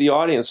back of the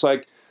audience.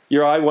 Like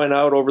your eye went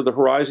out over the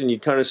horizon,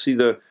 you'd kind of see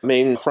the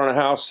main front of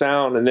house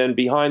sound. And then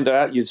behind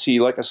that, you'd see,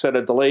 like I said,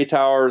 a delay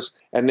towers.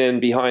 And then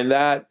behind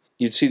that,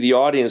 you'd see the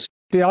audience.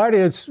 The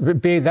audience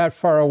being that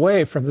far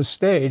away from the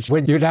stage,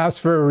 when you'd ask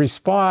for a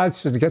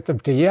response and get them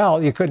to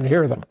yell, you couldn't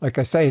hear them. Like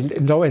I say,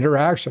 no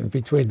interaction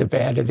between the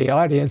band and the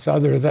audience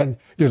other than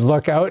you'd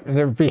look out and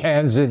there'd be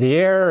hands in the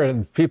air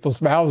and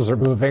people's mouths are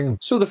moving.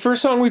 So the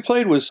first song we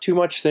played was Too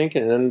Much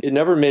Thinking, and it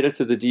never made it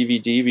to the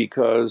DVD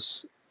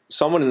because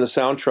someone in the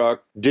sound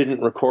truck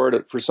didn't record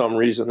it for some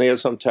reason. They had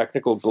some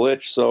technical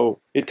glitch, so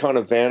it kind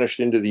of vanished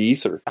into the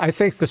ether. I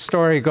think the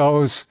story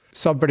goes,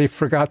 somebody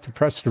forgot to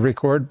press the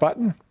record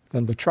button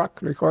in the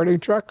recording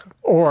truck,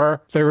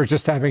 or they were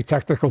just having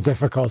technical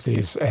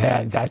difficulties,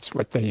 and that's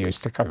what they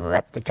used to cover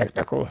up the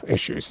technical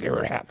issues they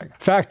were having.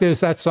 Fact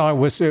is, that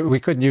song we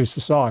couldn't use the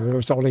song. There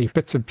was only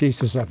bits and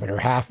pieces of it, or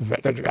half of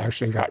it, that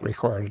actually got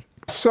recorded.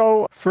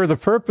 So for the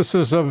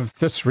purposes of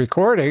this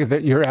recording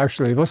that you're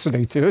actually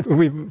listening to,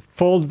 we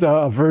pulled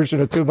a version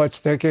of Too Much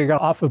Thinking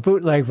off a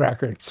bootleg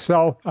record.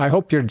 So I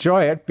hope you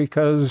enjoy it,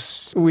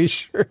 because we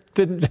sure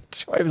didn't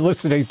enjoy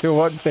listening to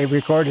what they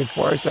recorded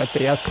for us at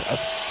the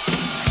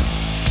S-Fest.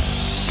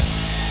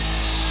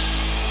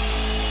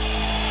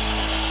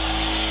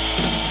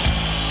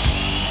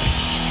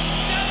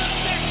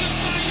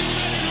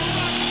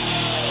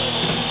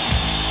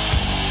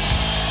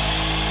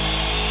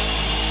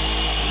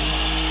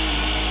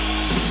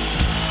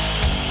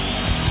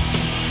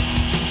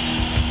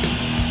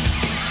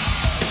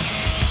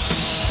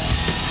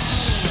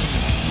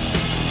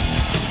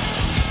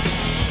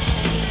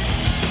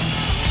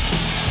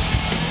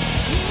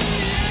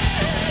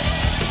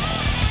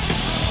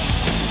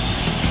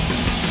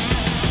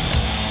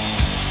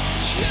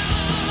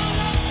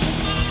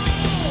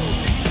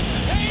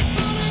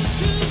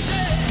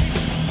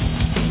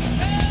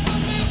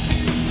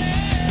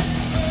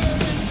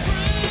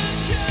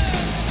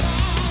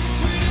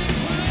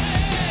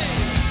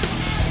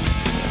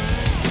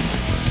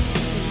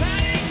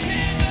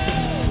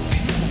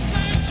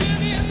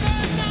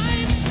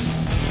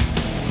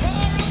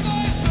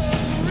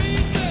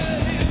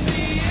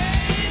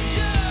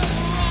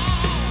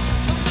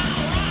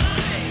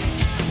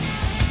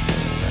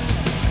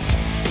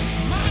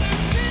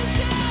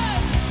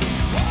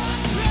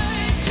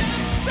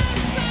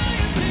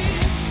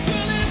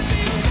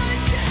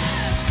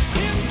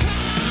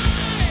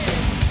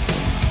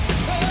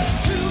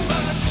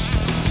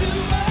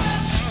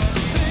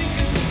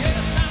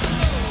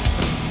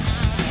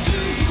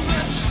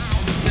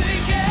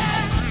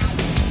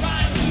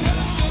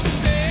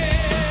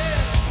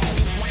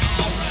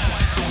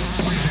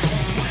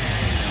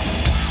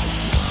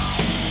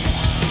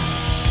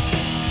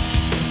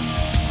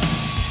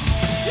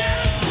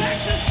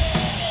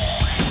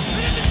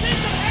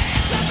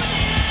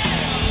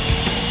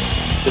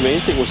 The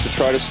main thing was to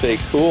try to stay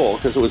cool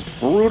because it was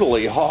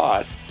brutally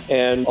hot.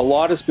 And a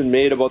lot has been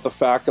made about the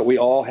fact that we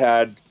all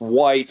had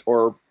white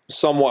or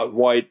somewhat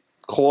white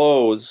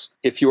clothes.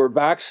 If you were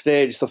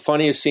backstage, the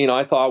funniest scene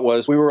I thought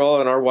was we were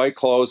all in our white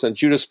clothes and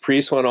Judas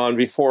Priest went on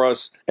before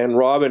us and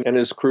Robin and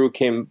his crew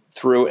came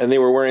through and they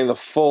were wearing the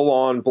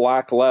full-on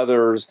black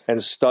leathers and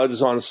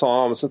studs on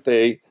Psalms that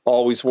they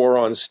always wore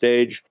on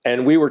stage.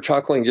 And we were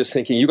chuckling just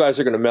thinking, you guys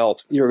are going to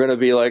melt. You're going to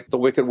be like the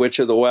Wicked Witch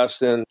of the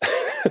West and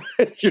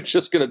you're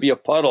just going to be a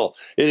puddle.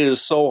 It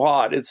is so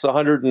hot. It's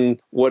 100 and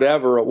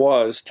whatever it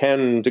was,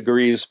 10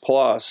 degrees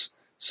plus.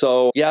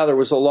 So, yeah, there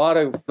was a lot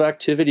of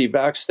activity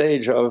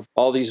backstage of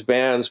all these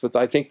bands, but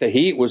I think the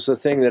heat was the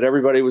thing that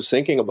everybody was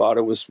thinking about.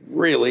 It was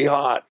really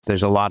hot.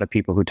 There's a lot of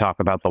people who talk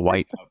about the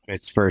white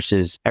outfits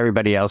versus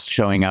everybody else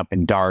showing up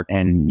in dark,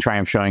 and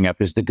Triumph showing up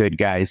as the good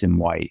guys in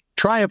white.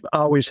 Triumph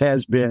always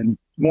has been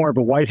more of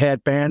a white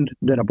hat band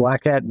than a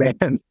black hat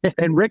band.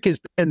 And Rick has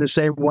been the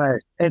same way.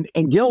 And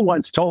Gil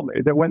once told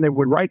me that when they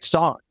would write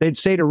songs, they'd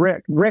say to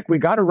Rick, we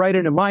got to write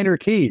in a minor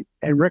key.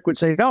 And Rick would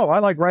say, no, I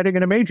like writing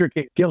in a major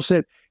key. Gil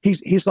said,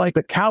 he's like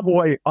the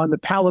cowboy on the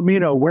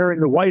Palomino wearing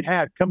the white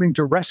hat coming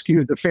to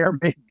rescue the fair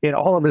maiden in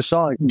all of his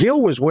songs.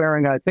 Gil was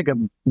wearing, I think, a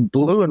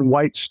blue and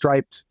white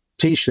striped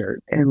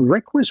T-shirt. And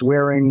Rick was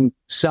wearing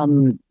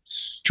some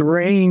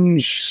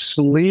strange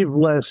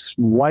sleeveless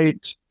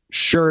white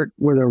shirt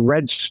with a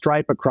red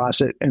stripe across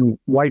it and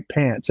white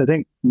pants. I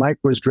think Mike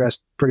was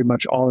dressed pretty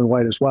much all in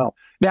white as well.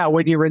 Now,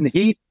 when you're in the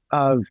heat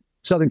of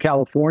Southern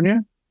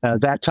California,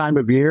 that time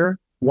of year,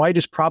 white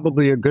is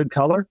probably a good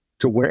color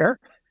to wear.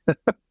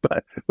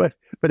 but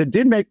it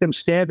did make them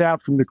stand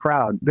out from the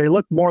crowd. They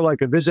looked more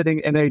like a visiting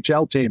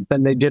NHL team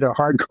than they did a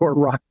hardcore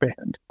rock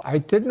band. I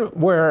didn't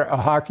wear a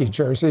hockey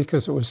jersey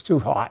because it was too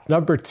hot.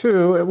 Number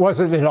two, it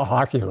wasn't in a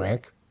hockey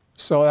rink.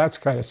 So that's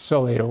kind of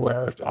silly to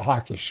wear a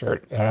hockey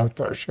shirt at an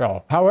outdoor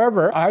show.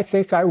 However, I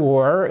think I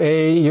wore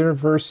a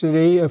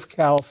University of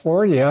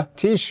California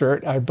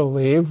t-shirt, I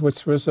believe,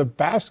 which was a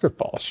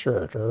basketball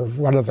shirt or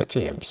one of the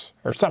teams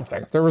or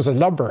something. There was a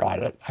number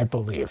on it, I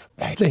believe.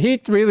 The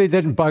heat really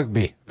didn't bug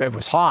me. It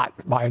was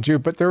hot, mind you,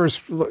 but there was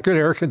good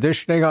air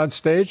conditioning on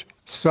stage.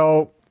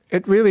 So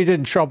it really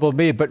didn't trouble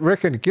me, but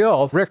Rick and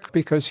Gil, Rick,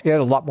 because he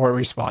had a lot more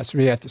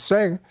responsibility, he had to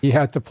sing, he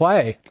had to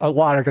play a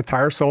lot of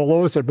guitar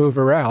solos and move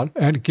around.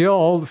 And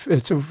Gil,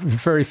 it's a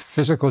very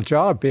physical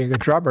job being a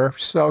drummer,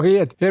 so he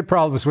had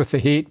problems with the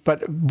heat,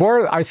 but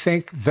more, I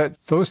think that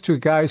those two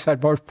guys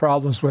had more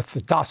problems with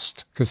the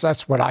dust, because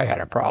that's what I had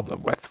a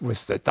problem with,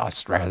 was the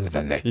dust rather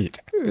than the heat.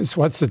 It's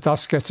once the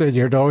dust gets in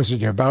your nose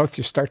and your mouth,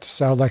 you start to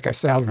sound like I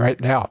sound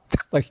right now,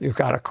 like you've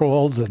got a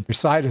cold and your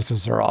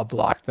sinuses are all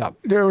blocked up.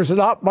 There was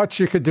not much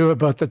you could do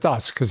about the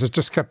dust because it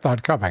just kept on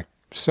coming.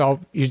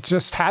 So you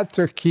just had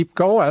to keep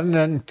going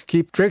and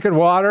keep drinking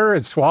water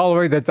and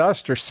swallowing the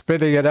dust or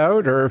spitting it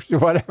out or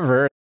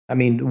whatever. I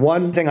mean,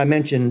 one thing I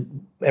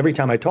mention every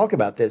time I talk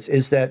about this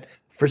is that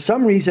for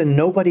some reason,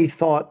 nobody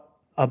thought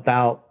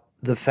about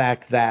the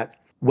fact that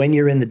when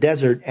you're in the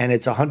desert and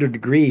it's 100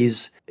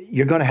 degrees,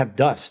 you're going to have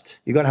dust.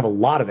 You're going to have a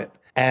lot of it.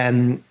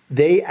 And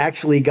they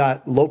actually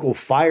got local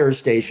fire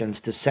stations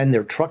to send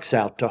their trucks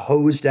out to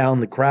hose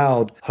down the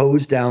crowd,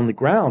 hose down the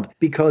ground,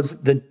 because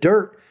the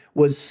dirt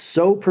was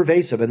so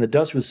pervasive and the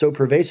dust was so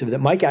pervasive that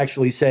Mike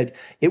actually said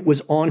it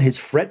was on his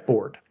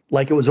fretboard,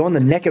 like it was on the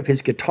neck of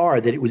his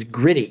guitar, that it was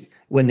gritty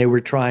when they were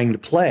trying to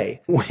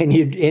play. When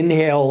you'd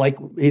inhale, like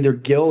either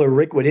Gil or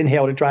Rick would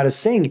inhale to try to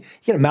sing, you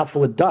get a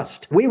mouthful of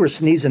dust. We were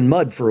sneezing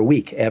mud for a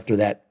week after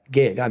that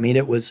gig. I mean,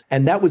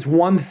 and that was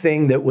one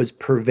thing that was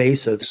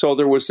pervasive. So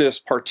there was this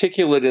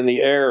particulate in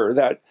the air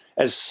that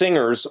as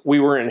singers,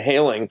 we were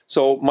inhaling.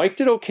 So Mike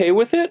did okay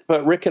with it,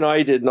 but Rick and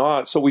I did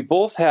not. So we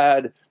both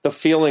had the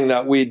feeling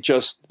that we'd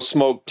just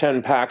smoked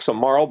 10 packs of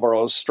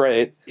Marlboros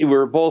straight. We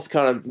were both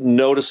kind of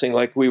noticing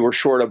like we were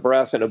short of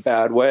breath in a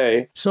bad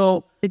way.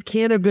 So it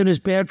can't have been as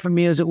bad for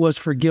me as it was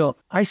for Gil.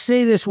 I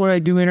say this when I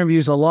do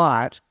interviews a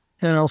lot,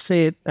 and I'll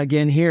say it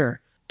again here.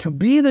 To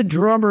be the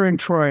drummer in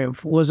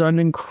Triumph was an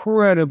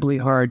incredibly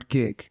hard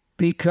gig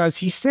because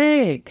he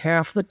sang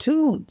half the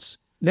tunes.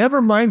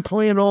 Never mind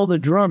playing all the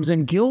drums.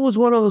 And Gil was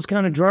one of those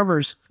kind of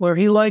drummers where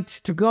he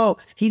liked to go,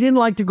 he didn't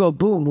like to go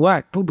boom,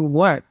 whack, boom, boom,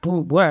 whack,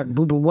 boom, whack,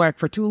 boom, boom, whack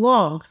for too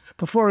long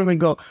before he would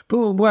go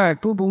boom,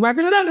 whack, boom, boom, whack,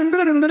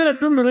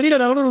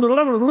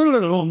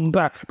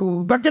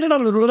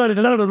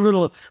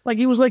 like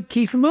he was like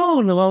Keith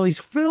Moon and all these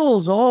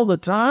fills all the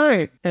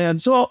time.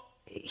 And so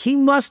he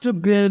must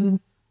have been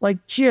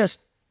like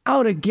just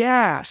out of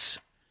gas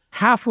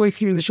halfway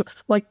through the show.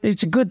 Like,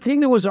 it's a good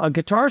thing there was a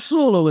guitar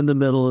solo in the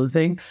middle of the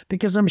thing,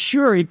 because I'm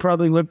sure he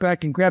probably went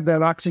back and grabbed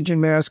that oxygen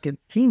mask and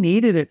he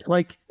needed it.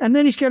 Like, and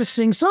then he's got to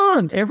sing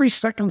songs. Every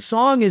second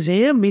song is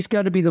him. He's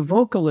got to be the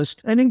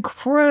vocalist. An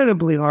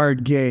incredibly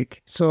hard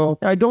gig. So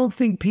I don't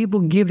think people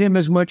give him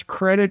as much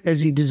credit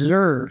as he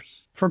deserves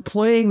for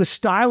playing the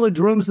style of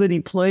drums that he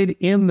played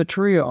in the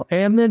trio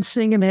and then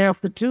singing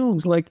half the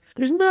tunes. Like,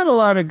 there's not a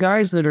lot of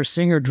guys that are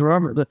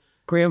singer-drummer. The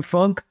Graham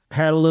Funk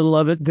had a little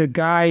of it. The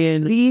guy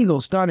in the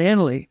Eagles, Don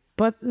Henley.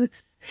 But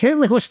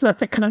Henley was not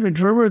the kind of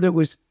drummer that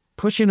was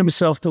pushing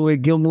himself the way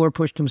Gilmour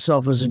pushed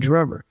himself as a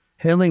drummer.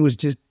 Henley was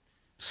just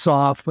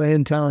soft,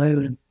 playing time,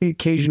 and the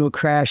occasional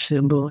crash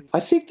cymbal. I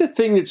think the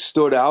thing that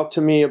stood out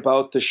to me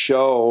about the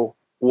show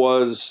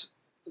was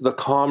the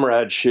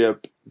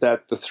comradeship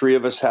that the three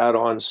of us had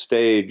on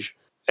stage.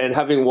 And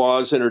having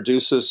Woz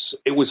introduce us,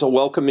 it was a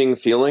welcoming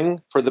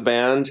feeling for the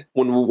band.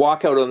 When we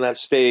walk out on that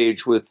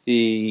stage with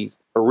the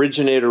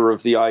originator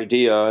of the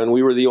idea, and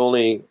we were the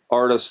only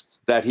artist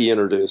that he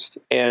introduced,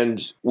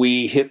 and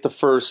we hit the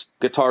first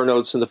guitar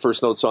notes and the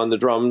first notes on the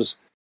drums.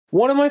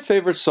 One of my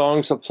favorite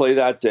songs to play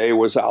that day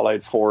was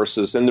Allied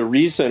Forces, and the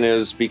reason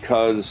is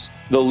because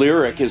the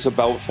lyric is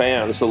about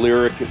fans.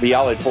 The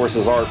Allied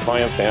Forces are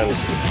Triumph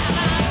fans.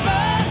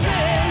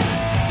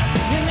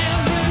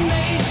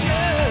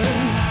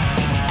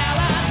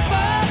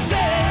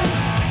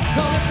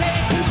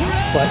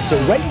 But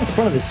so right in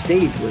front of the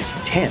stage was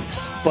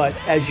tense. But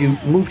as you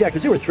moved out,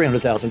 because there were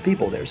 300,000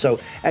 people there, so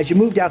as you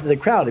moved out to the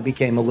crowd, it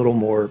became a little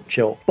more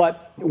chill.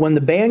 But when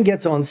the band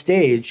gets on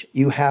stage,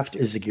 you have to,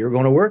 is the gear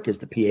going to work? Is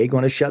the PA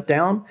going to shut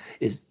down?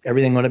 Is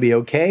everything going to be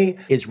okay?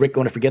 Is Rick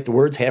going to forget the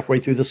words halfway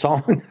through the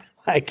song?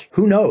 Like,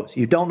 who knows?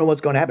 You don't know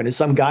what's going to happen. Is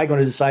some guy going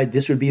to decide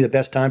this would be the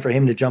best time for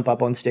him to jump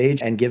up on stage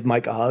and give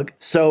Mike a hug?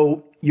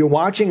 So you're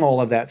watching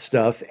all of that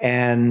stuff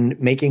and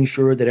making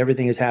sure that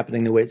everything is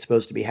happening the way it's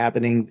supposed to be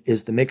happening.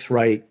 Is the mix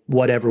right?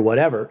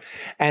 Whatever.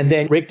 And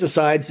then Rick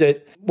decides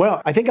that,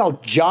 well, I think I'll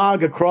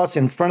jog across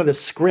in front of the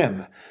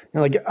scrim.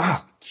 And like,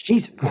 oh,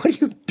 Jesus, what are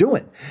you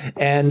doing?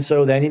 And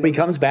so then he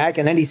comes back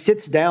and then he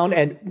sits down.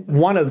 And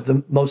one of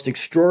the most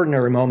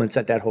extraordinary moments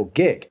at that whole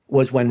gig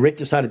was when Rick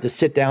decided to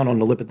sit down on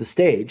the lip of the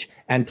stage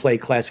and play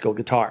classical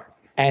guitar.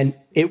 And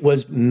it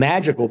was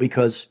magical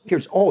because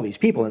here's all these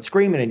people and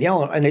screaming and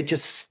yelling, and it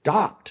just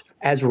stopped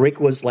as Rick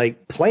was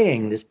like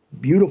playing this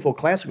beautiful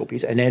classical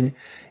piece and then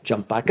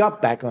jumped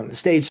back on the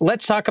stage.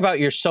 Let's talk about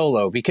your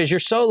solo, because your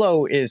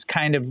solo is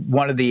kind of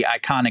one of the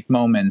iconic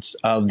moments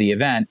of the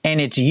event. And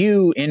it's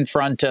you in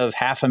front of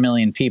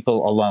 500,000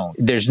 people alone.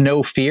 There's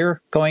no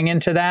fear going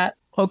into that.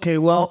 Okay,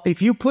 well,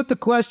 if you put the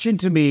question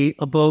to me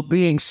about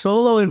being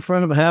solo in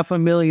front of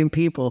 500,000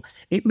 people,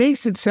 it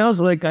makes it sound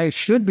like I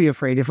should be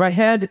afraid. If I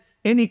had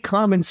any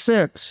common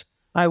sense,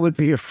 I would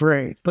be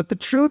afraid. But the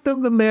truth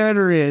of the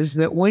matter is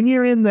that when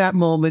you're in that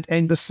moment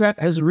and the set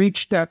has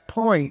reached that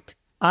point,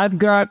 I've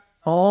got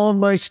all of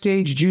my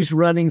stage juice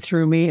running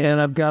through me,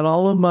 and I've got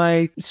all of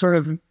my sort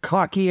of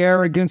cocky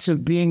arrogance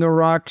of being a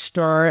rock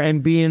star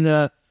and being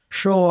a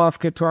show-off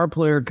guitar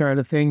player kind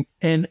of thing.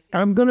 And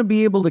I'm going to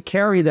be able to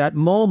carry that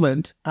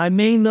moment. I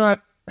may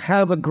not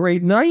have a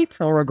great night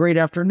or a great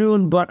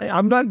afternoon, but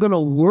I'm not going to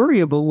worry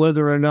about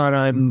whether or not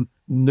I'm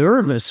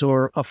nervous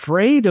or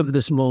afraid of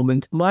this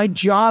moment. My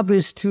job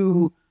is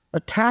to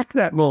attack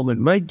that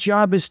moment. My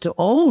job is to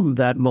own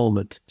that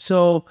moment.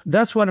 So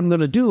that's what I'm going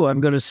to do.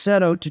 I'm going to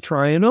set out to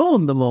try and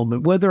own the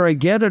moment. Whether I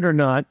get it or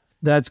not,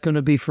 that's going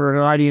to be for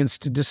an audience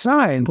to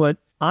decide. But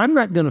I'm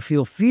not going to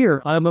feel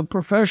fear. I'm a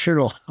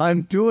professional.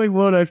 I'm doing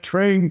what I've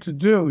trained to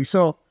do.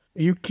 So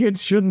you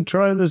kids shouldn't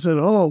try this at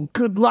home.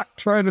 Good luck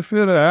trying to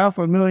fit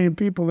 500,000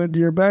 people into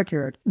your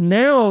backyard.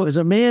 Now, as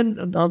a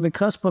man on the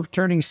cusp of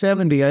turning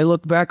 70, I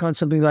look back on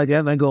something like that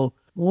and I go,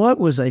 what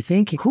was I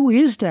thinking? Who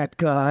is that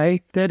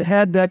guy that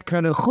had that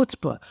kind of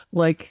chutzpah?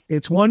 Like,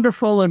 it's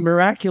wonderful and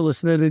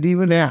miraculous that it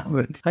even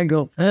happened. I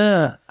go,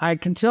 I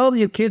can tell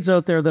you kids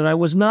out there that I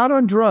was not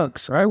on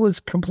drugs. I was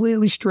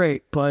completely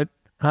straight, but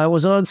I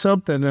was on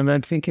something, and I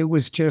think it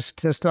was just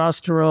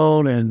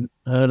testosterone and,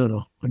 I don't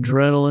know,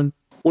 adrenaline.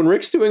 When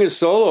Rick's doing his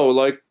solo,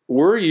 like,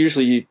 we're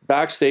usually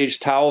backstage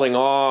toweling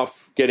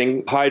off,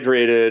 getting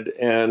hydrated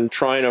and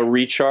trying to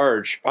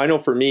recharge. I know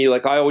for me,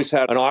 like, I always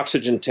had an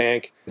oxygen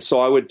tank,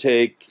 so I would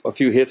take a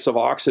few hits of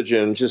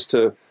oxygen just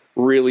to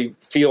really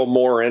feel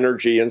more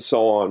energy and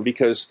so on,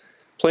 because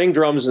playing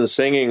drums and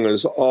singing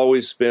has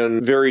always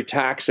been very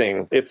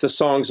taxing. If the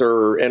songs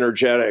are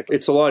energetic,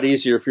 it's a lot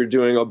easier if you're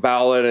doing a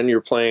ballad and you're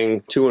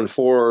playing 2 and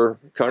 4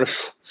 kind of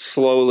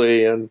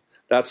slowly and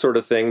that sort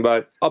of thing.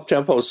 But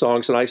up-tempo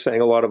songs, and I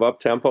sang a lot of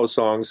up-tempo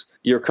songs,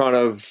 you're kind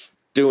of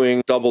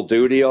doing double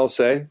duty, I'll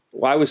say.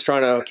 Well, I was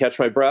trying to catch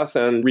my breath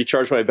and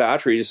recharge my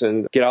batteries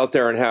and get out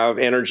there and have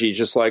energy,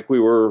 just like we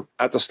were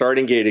at the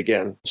starting gate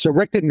again. So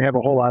Rick didn't have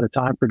a whole lot of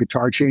time for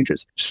guitar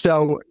changes.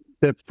 So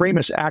the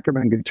famous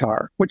Ackerman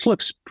guitar, which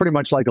looks pretty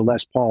much like a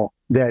Les Paul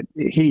that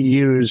he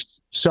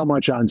used so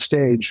much on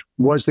stage,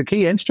 was the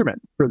key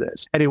instrument for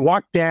this. And he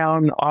walked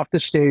down off the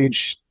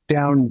stage,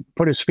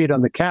 put his feet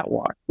on the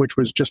catwalk, which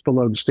was just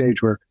below the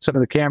stage where some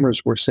of the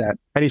cameras were set.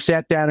 And he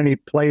sat down and he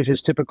played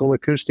his typical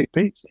acoustic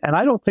piece. And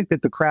I don't think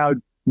that the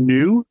crowd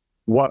knew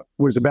what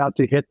was about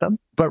to hit them.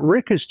 But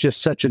Rick is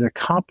just such an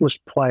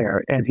accomplished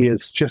player, and he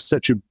is just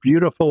such a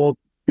beautiful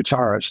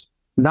guitarist,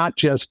 not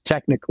just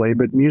technically,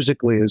 but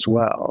musically as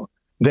well,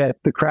 that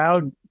the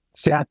crowd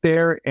sat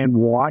there and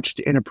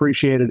watched and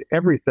appreciated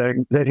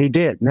everything that he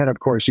did. And then, of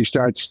course, he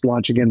starts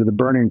launching into the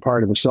burning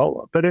part of the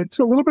solo. But it's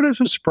a little bit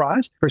of a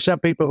surprise for some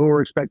people who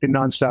were expecting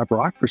nonstop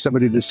rock, for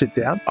somebody to sit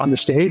down on the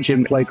stage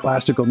and play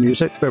classical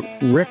music. But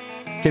Rick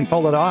can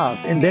pull it off.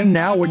 And then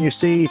now when you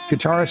see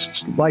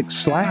guitarists like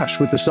Slash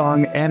with the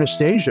song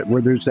Anastasia,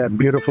 where there's that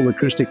beautiful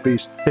acoustic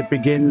piece that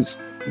begins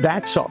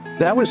that song,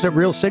 that was a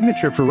real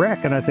signature for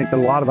Rick. And I think a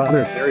lot of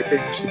other very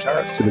famous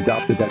guitarists have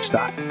adopted that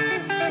style.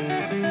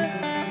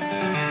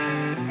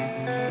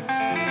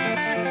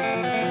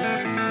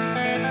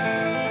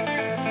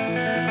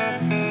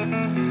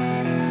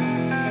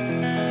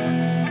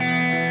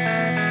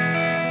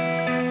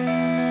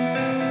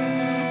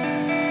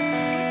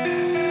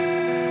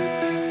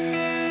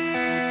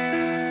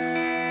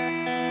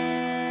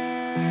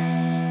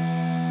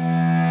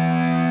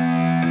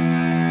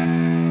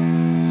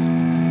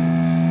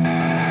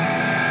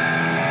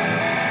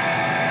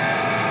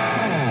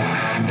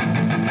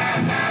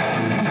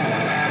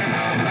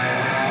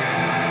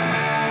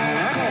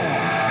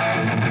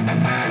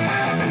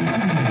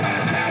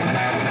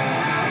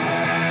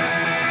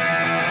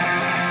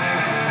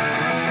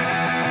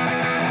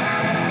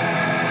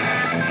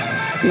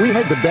 We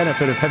had the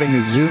benefit of having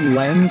a zoom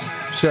lens.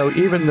 So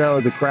even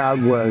though the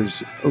crowd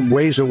was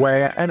ways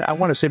away, and I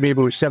want to say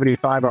maybe it was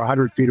 75 or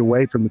 100 feet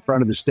away from the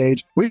front of the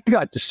stage, we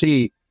got to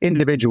see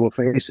individual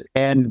faces,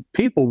 and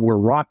people were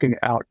rocking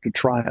out to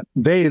Triumph.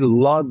 They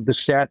loved the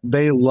set.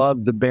 They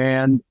loved the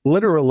band.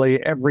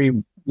 Literally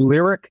every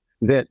lyric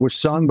that was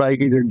sung by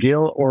either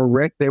Gil or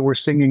Rick, they were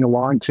singing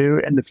along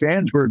to, and the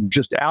fans were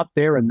just out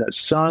there in the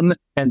sun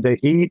and the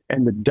heat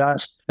and the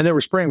dust, and they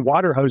were spraying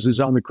water hoses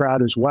on the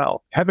crowd as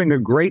well, having a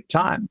great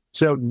time.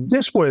 So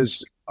this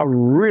was a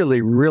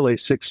really, really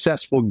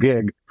successful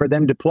gig for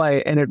them to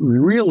play. And it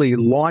really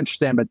launched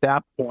them at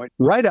that point,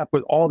 right up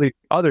with all the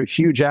other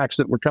huge acts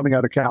that were coming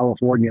out of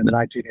California in the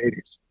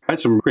 1980s. I had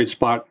some great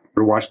spot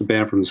to watch the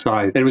band from the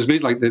side. And it was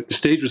basically like the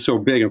stage was so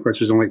big. Of course,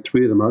 there's only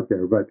 3 of them out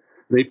there, but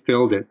they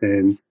filled it.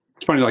 And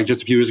it's funny, like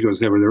just a few years ago,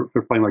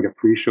 they're playing like a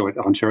pre-show at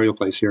Ontario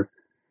Place here.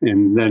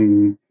 And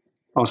then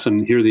all of a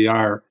sudden, here they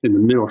are in the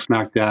middle,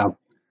 smack dab,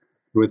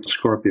 with the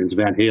Scorpions,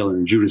 Van Halen,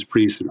 and Judas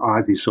Priest, and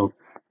Ozzy. So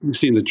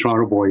seeing the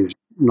Toronto boys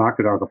knock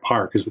it out of the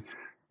park, because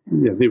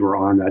they were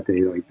on that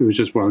day. Like it was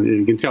just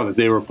you can tell that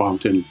they were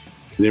pumped, and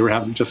they were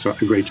having just a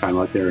great time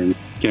out there. And you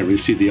can't really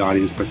see the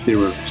audience, but they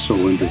were so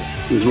into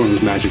it. It was one of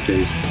those magic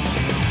days.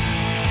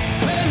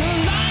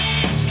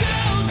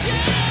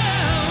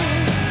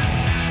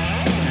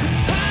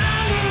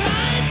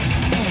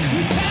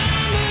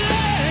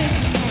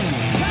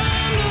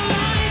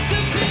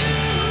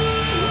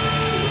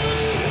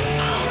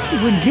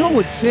 When Gil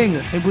would sing,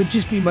 it would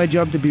just be my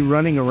job to be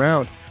running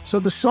around.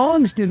 So the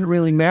songs didn't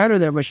really matter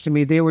that much to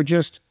me. They were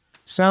just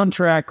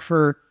soundtrack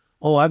for,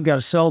 I've got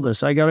to sell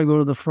this. I got to go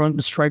to the front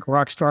and strike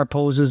rock star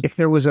poses. If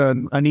there was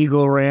an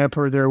ego ramp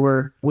or there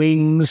were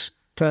wings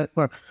or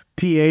PA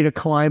to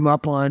climb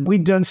up on.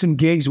 We'd done some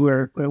gigs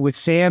with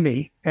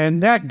Sammy,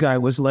 and that guy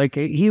was like,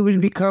 he would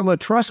become a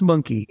truss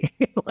monkey,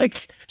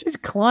 like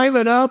just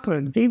climbing up,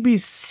 and he'd be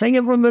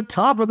singing from the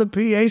top of the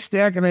PA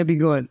stack, and I'd be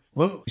going,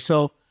 whoa.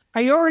 So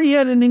I already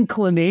had an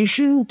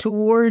inclination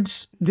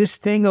towards this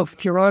thing of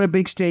if you're on a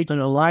big stage and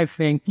a live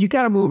thing, you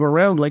got to move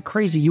around like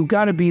crazy. You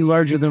got to be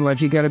larger than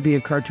life. You got to be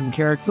a cartoon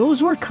character.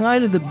 Those were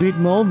kind of the big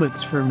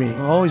moments for me.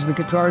 Always the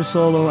guitar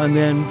solo and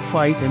then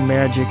fight and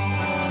magic.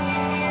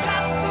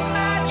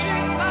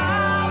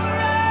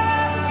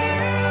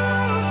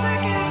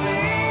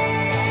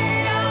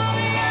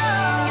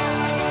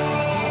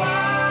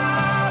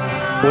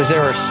 Was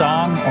there a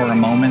song or a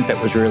moment that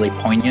was really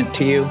poignant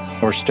to you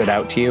or stood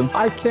out to you?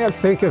 I can't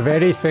think of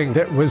anything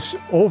that was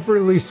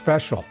overly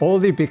special,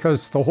 only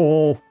because the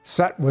whole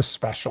set was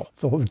special.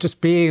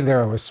 Just being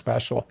there was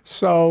special.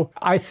 So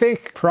I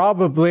think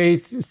probably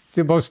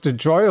the most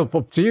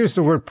enjoyable, to use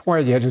the word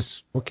poignant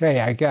is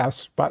okay, I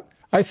guess, but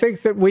I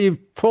think that we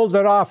pulled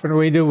it off and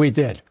we knew we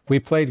did. We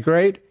played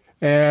great.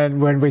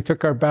 And when we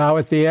took our bow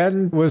at the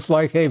end, was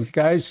like, hey,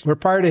 guys, we're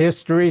part of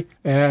history,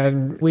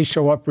 and we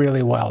show up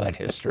really well at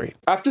history.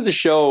 After the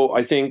show,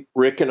 I think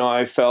Rick and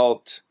I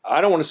felt,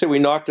 I don't want to say we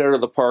knocked it out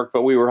of the park,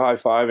 but we were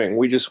high-fiving.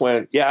 We just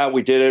went, yeah,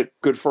 we did it.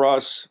 Good for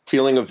us.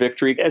 Feeling of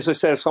victory. As I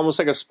said, it's almost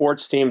like a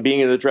sports team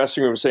being in the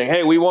dressing room saying,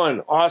 hey, we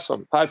won.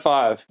 Awesome. High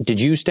five. Did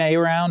you stay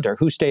around, or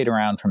who stayed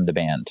around from the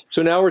band?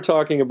 So now we're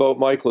talking about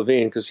Mike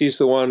Levine, because he's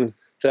the one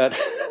that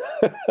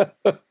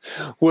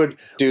would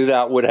do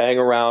that, would hang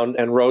around,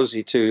 and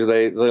Rosie too.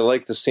 They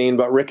like the scene,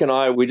 but Rick and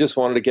I, we just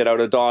wanted to get out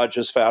of Dodge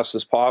as fast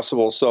as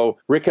possible. So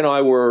Rick and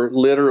I were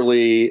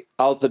literally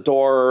out the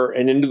door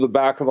and into the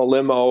back of a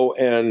limo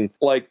and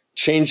like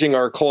changing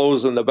our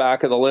clothes in the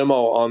back of the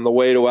limo on the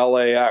way to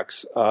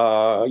LAX,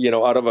 out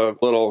of a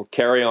little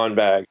carry-on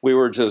bag. We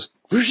were just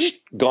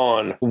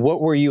gone. What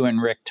were you and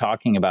Rick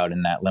talking about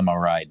in that limo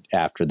ride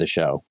after the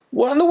show?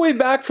 Well, on the way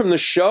back from the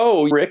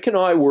show, Rick and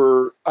I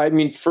were,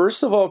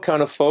 first of all,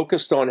 kind of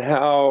focused on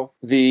how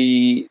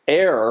the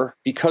air,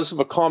 because of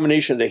a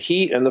combination of the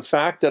heat and the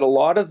fact that a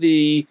lot of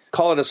the,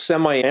 call it a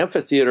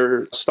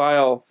semi-amphitheater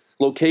style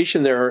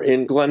location there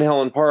in Glen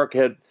Helen Park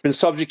had been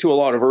subject to a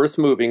lot of earth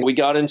moving. We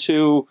got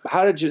into,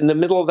 in the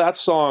middle of that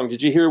song,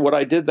 did you hear what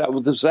I did?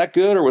 Was that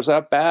good or was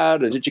that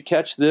bad? And did you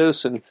catch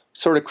this? And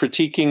sort of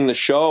critiquing the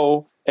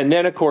show. And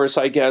then, of course,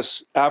 I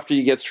guess after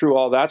you get through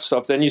all that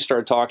stuff, then you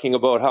start talking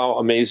about how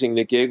amazing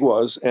the gig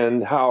was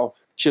and how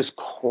just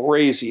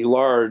crazy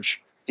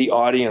large the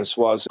audience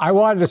was. I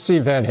wanted to see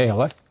Van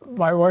Halen.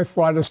 My wife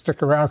wanted to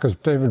stick around because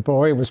David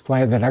Bowie was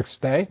playing the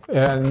next day.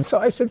 And so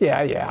I said,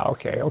 yeah,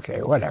 okay,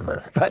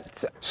 whatever.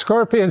 But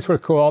Scorpions were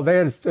cool. They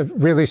had a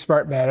really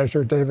smart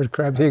manager, David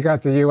Krebs. He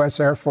got the U.S.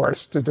 Air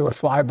Force to do a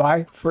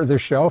flyby for the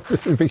show, at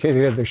the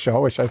beginning of the show,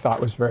 which I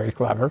thought was very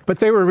clever. But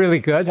they were really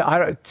good.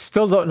 I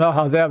still don't know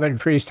how them and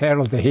Priest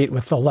handled the heat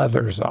with the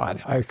leathers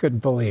on. I couldn't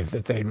believe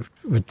that they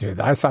would do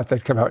that. I thought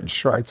they'd come out in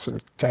shorts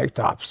and tank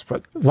tops,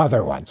 but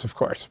leather ones, of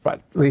course.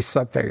 But at least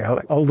something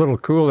a little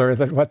cooler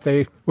than what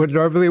they would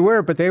normally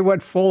wear. But they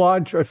went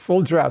full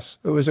dress.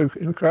 It was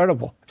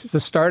incredible. The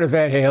start of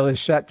Van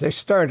Halen's set, they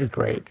started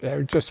great. They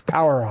were just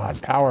power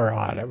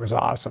on. It was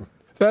awesome.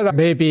 Then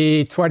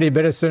maybe 20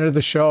 minutes into the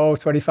show,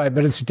 25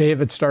 minutes,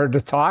 David started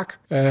to talk.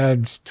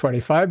 And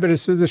 25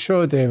 minutes into the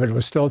show, David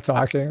was still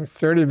talking.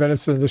 30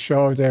 minutes into the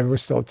show, David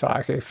was still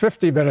talking.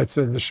 50 minutes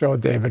into the show,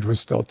 David was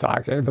still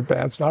talking. The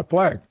band's not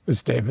playing.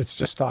 It's David's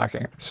just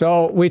talking.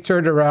 So we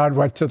turned around,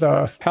 went to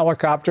the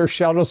helicopter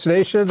shuttle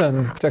station,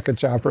 and took a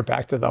jumper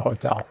back to the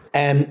hotel.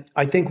 And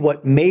I think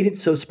what made it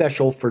so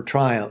special for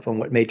Triumph, and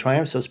what made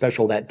Triumph so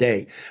special that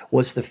day,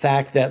 was the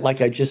fact that,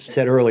 like I just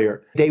said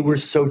earlier, they were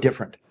so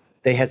different.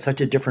 they had such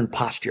a different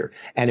posture,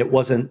 and it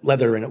wasn't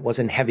leather, and it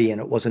wasn't heavy,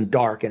 and it wasn't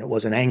dark, and it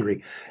wasn't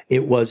angry.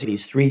 It was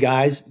these three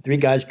guys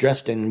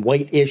dressed in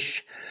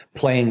white-ish,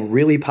 playing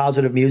really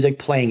positive music,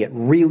 playing it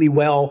really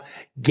well,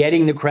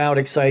 getting the crowd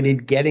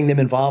excited, getting them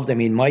involved. I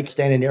mean, Mike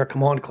standing there,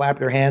 come on, clap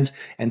your hands,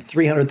 and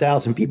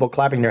 300,000 people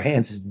clapping their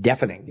hands is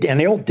deafening. And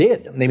they all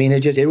did. I mean, it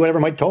just did whatever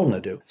Mike told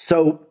them to do.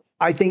 So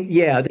I think,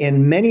 yeah,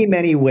 in many,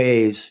 many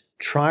ways,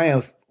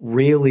 Triumph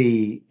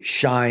really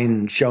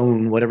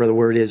shone, whatever the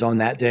word is, on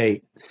that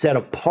day, set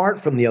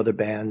apart from the other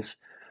bands,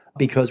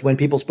 because when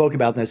people spoke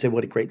about them, they said,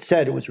 what a great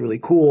set. It was really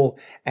cool.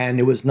 And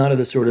there was none of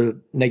the sort of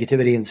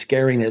negativity and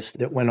scariness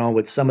that went on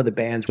with some of the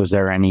bands. Was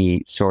there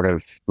any sort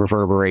of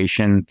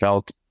reverberation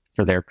felt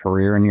for their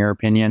career, in your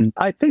opinion?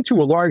 I think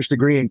to a large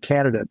degree in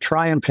Canada,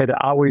 Triumph had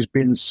always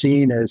been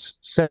seen as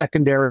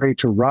secondary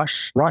to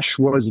Rush. Rush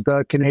was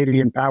the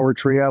Canadian power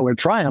trio, and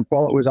Triumph,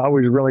 while it was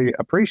always really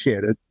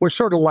appreciated, was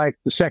sort of like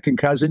the second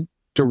cousin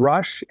to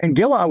Rush. And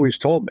Gil always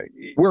told me,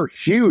 we're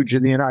huge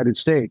in the United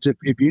States.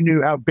 If you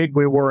knew how big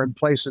we were in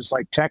places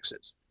like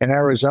Texas and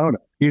Arizona,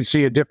 you'd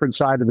see a different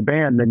side of the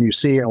band than you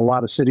see in a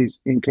lot of cities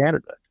in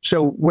Canada.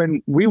 So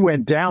when we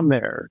went down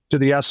there to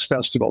the US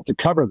Festival to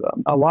cover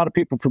them, a lot of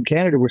people from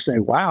Canada were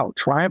saying, wow,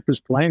 Triumph is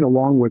playing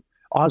along with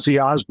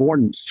Ozzy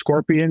Osbourne,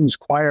 Scorpions,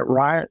 Quiet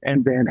Riot,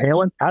 and Van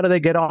Halen. How do they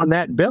get on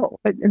that bill?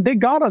 And they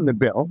got on the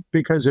bill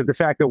because of the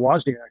fact that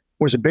Wozniak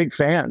was a big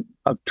fan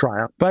of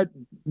Triumph, but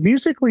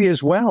musically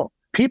as well.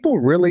 People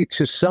really,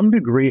 to some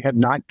degree, have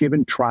not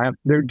given Triumph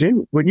their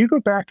due. When you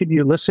go back and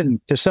you listen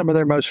to some of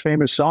their most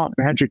famous songs,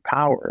 Magic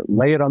Power,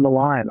 Lay It on the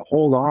Line,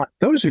 Hold On,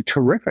 those are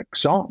terrific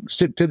songs.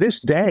 To this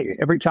day,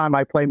 every time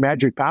I play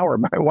Magic Power,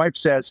 my wife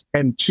says,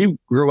 and she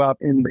grew up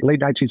in the late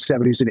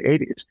 1970s and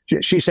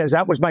 80s, she says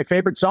that was my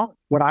favorite song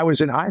when I was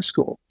in high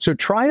school. So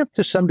Triumph,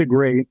 to some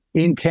degree,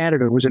 in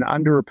Canada was an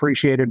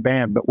underappreciated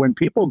band. But when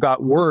people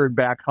got word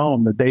back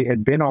home that they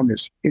had been on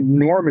this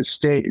enormous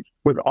stage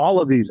with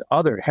all of these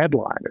other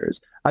headliners,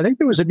 I think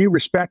there was a new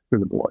respect for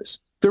the boys.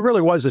 There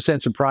really was a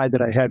sense of pride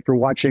that I had for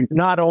watching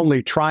not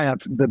only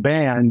Triumph, the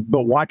band,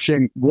 but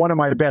watching one of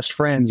my best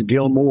friends,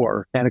 Gil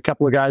Moore, and a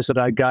couple of guys that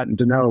I'd gotten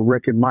to know,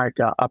 Rick and Mike,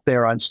 up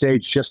there on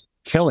stage, just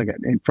killing it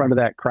in front of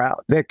that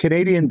crowd. That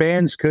Canadian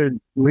bands could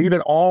leave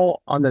it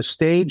all on the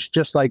stage,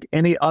 just like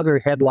any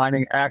other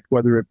headlining act,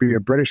 whether it be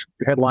a British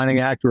headlining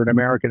act or an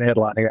American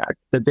headlining act,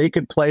 that they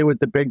could play with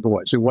the big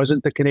boys. It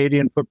wasn't the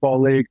Canadian Football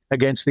League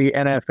against the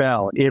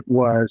NFL. It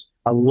was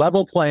a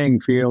level playing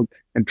field,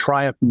 and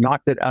Triumph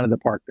knocked it out of the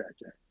park back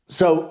there.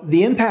 So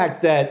the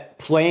impact that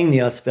playing the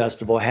US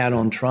Festival had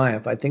on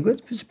Triumph, I think,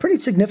 was pretty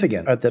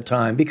significant at the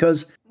time,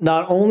 because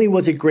not only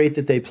was it great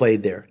that they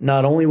played there,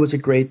 not only was it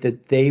great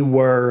that they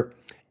were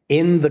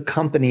in the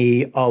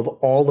company of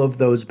all of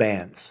those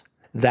bands,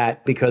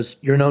 that because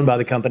you're known by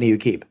the company you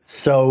keep.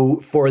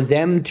 So for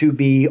them to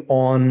be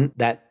on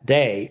that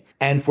day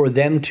and for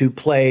them to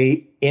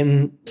play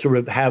in sort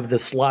of have the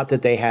slot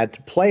that they had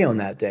to play on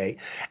that day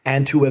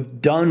and to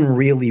have done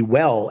really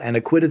well and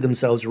acquitted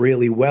themselves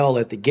really well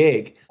at the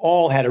gig,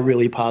 all had a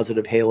really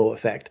positive halo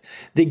effect.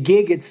 The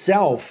gig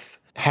itself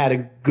had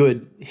a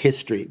good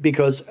history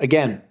because,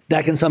 again,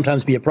 that can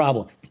sometimes be a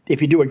problem.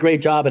 If you do a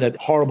great job at a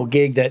horrible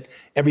gig that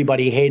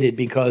everybody hated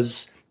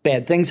because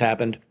bad things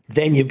happened,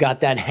 then you've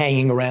got that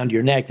hanging around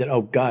your neck that,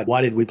 oh God,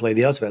 why did we play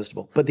the US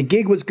Festival? But the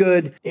gig was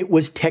good. It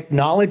was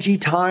technology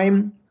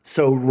time.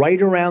 So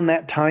right around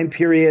that time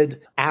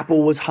period,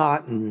 Apple was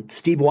hot and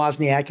Steve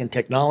Wozniak and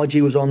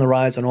technology was on the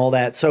rise and all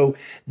that. So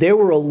there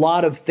were a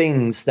lot of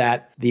things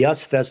that the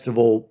US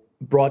Festival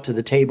brought to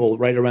the table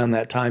right around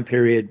that time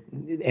period,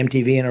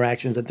 MTV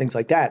interactions and things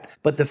like that.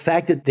 But the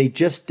fact that they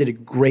just did a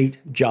great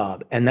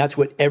job, and that's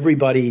what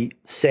everybody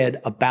said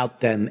about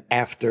them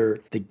after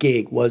the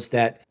gig, was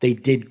that they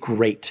did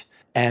great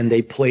and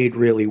they played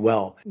really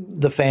well.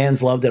 The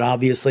fans loved it,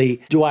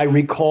 obviously. Do I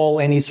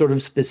recall any sort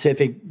of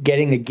specific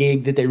getting a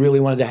gig that they really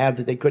wanted to have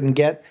that they couldn't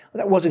get?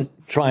 That wasn't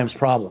Triumph's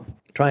problem.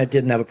 Triumph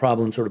didn't have a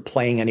problem sort of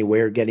playing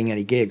anywhere, getting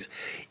any gigs.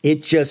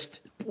 It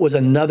just was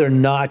another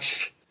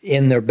notch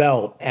in their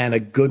belt, and a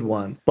good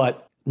one,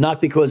 but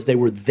not because they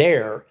were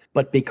there,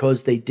 but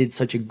because they did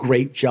such a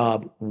great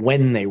job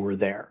when they were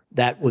there.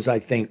 That was, I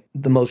think,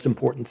 the most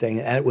important thing.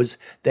 And it was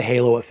the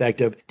halo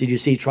effect of, did you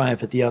see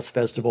Triumph at the US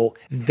Festival?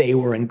 They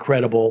were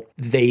incredible.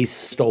 They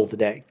stole the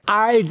day.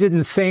 I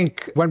didn't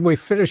think when we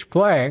finished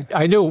playing,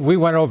 I knew we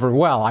went over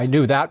well. I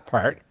knew that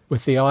part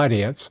with the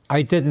audience.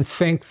 I didn't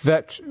think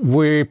that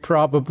we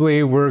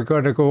probably were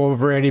going to go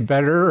over any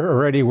better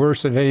or any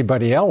worse than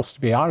anybody else,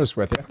 to be honest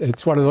with you.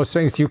 It's one of those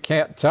things you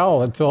can't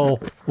tell until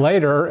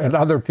later, and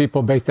other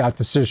people make that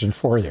decision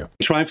for you.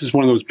 Triumph is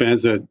one of those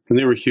bands that, and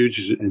they were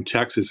huge in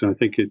Texas, and I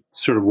think it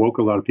sort of woke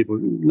a lot of people,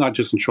 not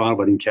just in Toronto,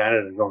 but in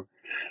Canada, and going,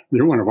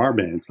 they're one of our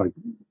bands. Like,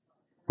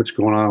 what's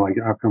going on? Like,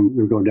 how come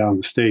we're going down in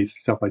the States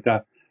and stuff like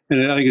that?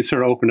 And I think it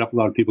sort of opened up a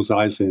lot of people's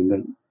eyes saying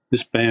that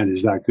this band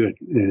is that good.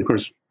 And of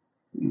course,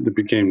 it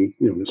became,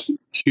 this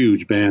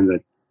huge band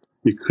that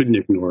you couldn't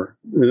ignore.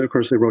 And of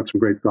course, they wrote some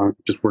great songs,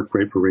 just worked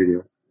great for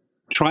radio.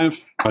 Triumph,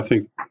 I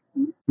think,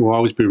 will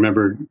always be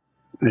remembered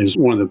is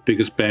one of the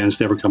biggest bands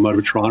to ever come out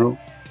of Toronto.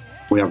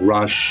 We have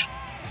Rush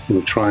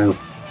and Triumph.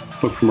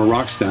 But from a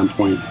rock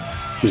standpoint,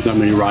 there's not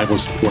many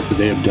rivals to what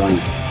they have done.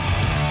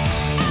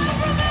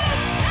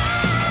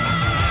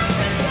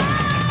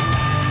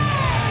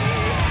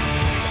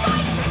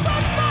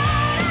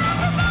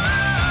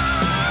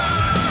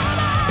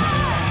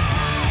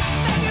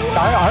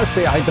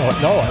 Honestly, I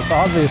don't know. It's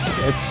obvious.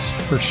 It's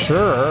for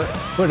sure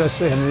put us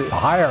in the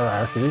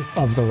hierarchy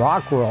of the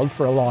rock world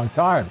for a long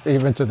time,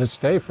 even to this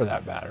day for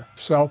that matter.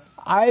 So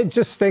I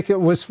just think it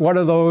was one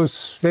of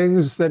those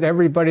things that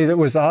everybody that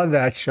was on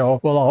that show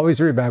will always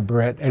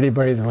remember it.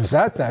 Anybody that was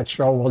at that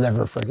show will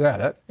never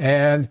forget it.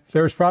 And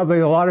there's probably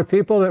a lot of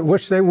people that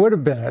wish they would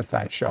have been at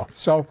that show.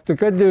 So the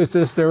good news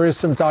is there is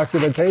some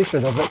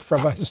documentation of it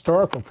from a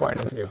historical point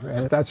of view.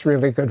 And that's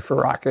really good for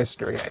rock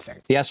history, I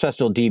think. The S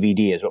Festival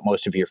DVD is what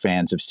most of your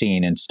fans have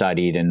seen and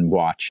studied and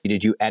watched.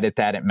 Did you edit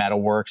that at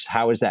Metalworks?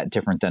 How is that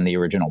different than the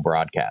original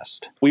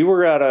broadcast? We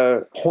were at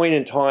a point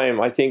in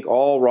time, I think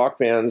all rock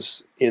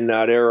bands in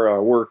that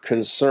era were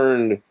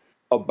concerned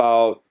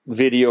about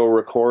video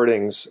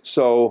recordings.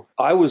 So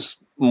I was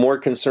more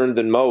concerned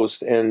than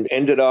most and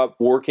ended up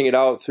working it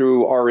out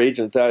through our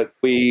agent that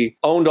we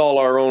owned all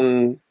our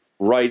own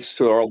rights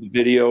to all the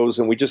videos,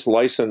 and we just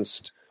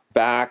licensed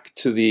back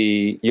to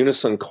the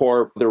Unison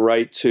Corp the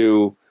right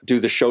to do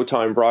the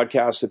Showtime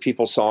broadcast that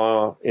people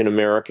saw in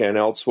America and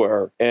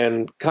elsewhere,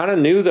 and kind of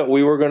knew that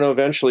we were going to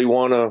eventually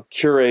want to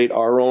curate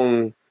our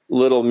own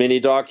little mini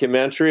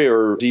documentary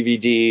or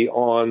DVD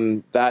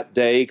on that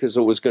day because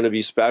it was going to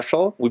be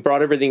special. We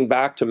brought everything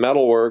back to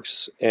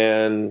Metalworks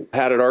and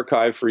had it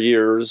archived for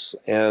years,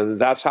 and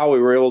that's how we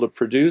were able to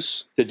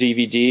produce the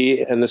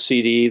DVD and the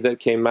CD that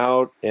came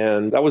out,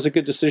 and that was a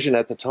good decision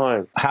at the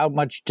time. How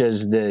much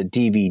does the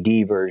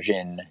DVD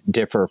version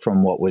differ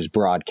from what was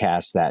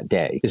broadcast that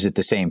day? Is it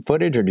the same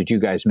footage, or did you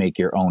guys make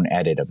your own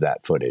edit of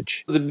that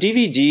footage? The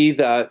DVD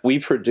that we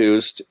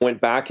produced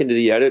went back into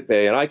the edit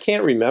bay, and I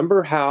can't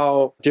remember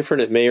how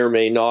different it may or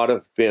may not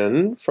have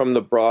been from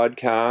the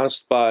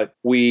broadcast, but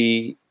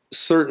we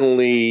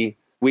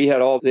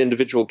had all the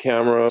individual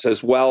cameras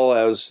as well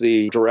as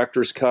the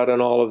director's cut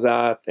and all of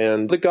that.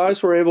 And the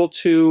guys were able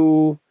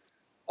to,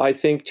 I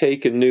think,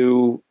 take a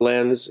new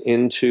lens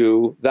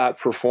into that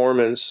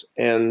performance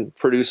and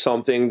produce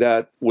something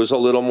that was a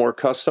little more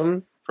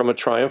custom from a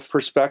Triumph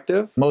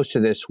perspective. Most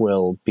of this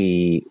will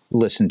be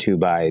listened to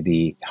by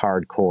the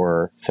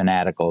hardcore,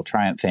 fanatical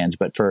Triumph fans,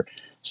 but for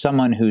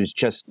someone who's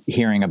just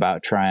hearing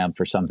about Triumph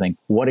or something,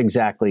 what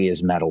exactly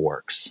is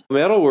Metalworks?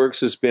 Metalworks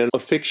has been a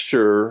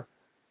fixture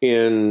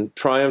in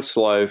Triumph's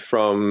life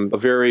from a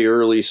very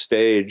early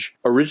stage.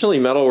 Originally,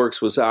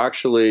 Metalworks was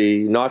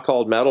actually not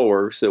called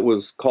Metalworks. It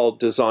was called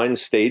Design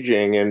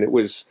Staging, and it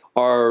was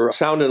our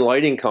sound and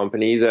lighting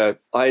company that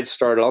I had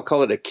started. I'll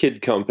call it a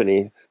kid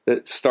company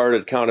that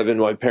started kind of in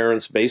my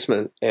parents'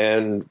 basement.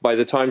 And by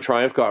the time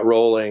Triumph got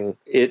rolling,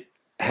 it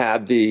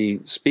had the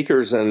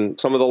speakers and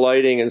some of the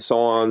lighting and so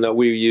on that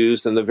we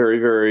used in the very,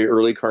 very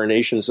early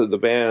carnations of the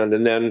band.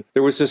 And then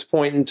there was this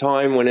point in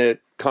time when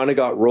it kind of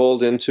got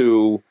rolled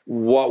into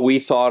what we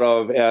thought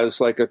of as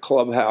like a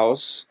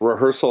clubhouse,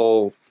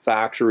 rehearsal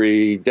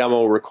factory,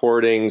 demo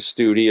recording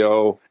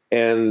studio.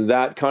 And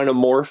that kind of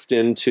morphed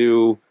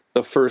into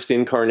the first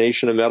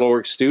incarnation of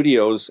Metalworks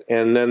Studios.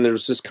 And then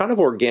there's this kind of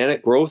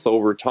organic growth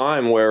over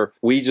time where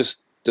we just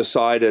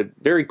decided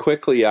very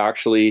quickly,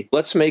 actually,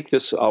 let's make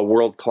this a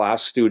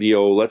world-class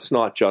studio. Let's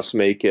not just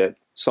make it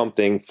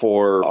something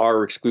for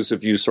our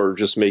exclusive use or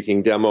just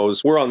making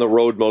demos. We're on the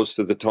road most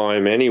of the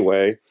time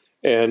anyway.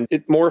 And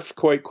it morphed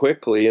quite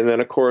quickly. And then,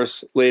 of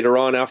course, later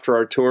on after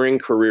our touring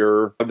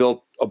career, I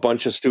built a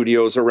bunch of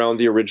studios around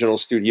the original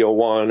Studio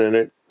One, and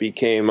it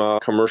became a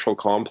commercial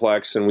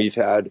complex. And we've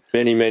had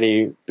many,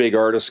 many big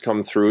artists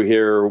come through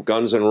here,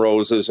 Guns N'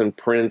 Roses and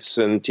Prince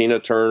and Tina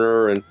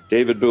Turner and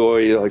David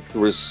Bowie. Like,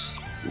 there was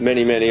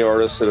many, many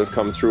artists that have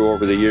come through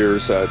over the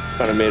years that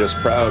kind of made us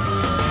proud.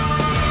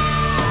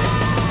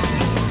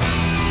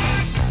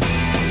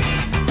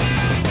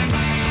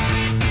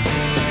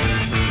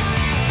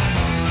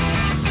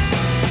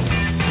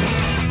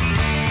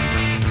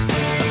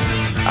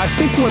 I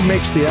think what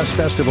makes the S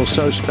Festival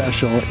so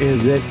special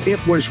is that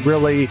it was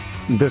really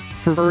the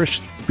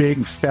first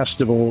big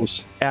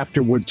festivals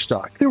after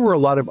Woodstock. There were a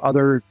lot of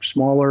other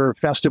smaller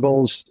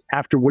festivals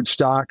after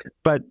Woodstock,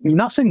 but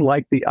nothing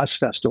like the US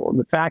Festival. And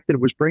the fact that it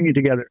was bringing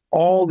together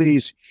all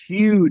these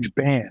huge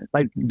bands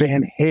like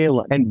Van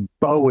Halen and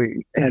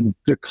Bowie and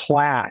The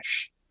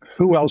Clash.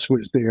 Who else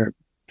was there?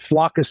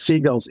 Flock of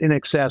Seagulls,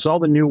 INXS, all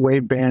the new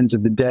wave bands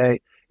of the day.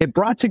 It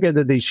brought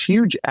together these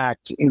huge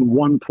acts in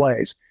one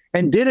place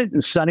and did it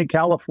in sunny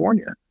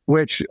California,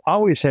 which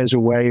always has a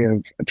way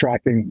of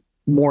attracting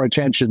more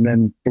attention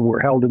than if it were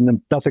held in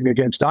nothing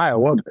against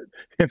Iowa. But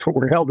if it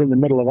were held in the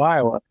middle of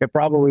Iowa, it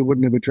probably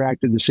wouldn't have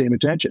attracted the same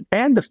attention.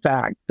 And the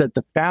fact that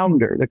the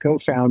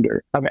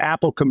co-founder of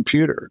Apple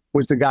Computer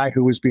was the guy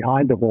who was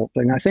behind the whole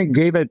thing, I think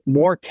gave it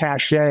more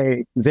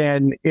cachet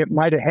than it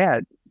might have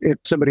had if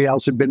somebody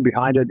else had been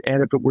behind it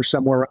and if it were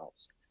somewhere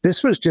else.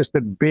 This was just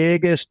the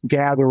biggest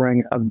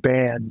gathering of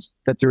bands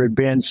that there had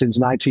been since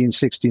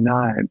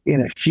 1969 in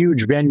a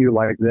huge venue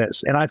like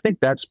this. And I think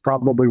that's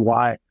probably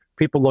why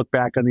people look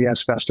back on the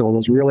S Festival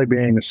as really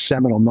being a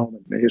seminal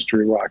moment in the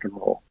history of rock and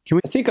roll. I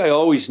think I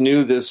always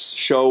knew this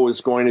show was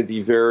going to be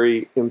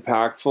very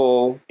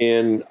impactful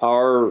in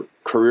our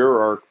career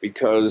arc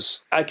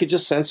because I could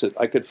just sense it.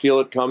 I could feel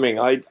it coming.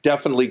 I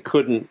definitely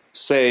couldn't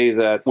say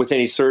that with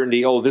any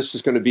certainty, oh, this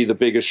is going to be the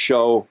biggest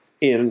show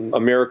in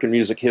American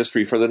music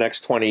history for the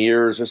next 20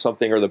 years or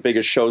something, or the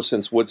biggest show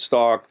since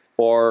Woodstock,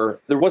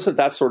 or there wasn't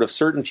that sort of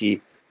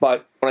certainty.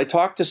 But when I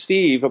talked to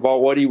Steve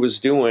about what he was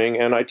doing,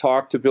 and I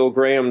talked to Bill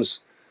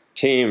Graham's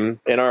team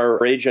and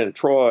our agent,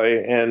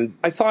 Troy, and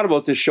I thought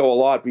about this show a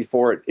lot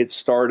before it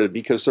started,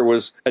 because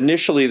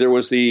initially there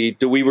was the,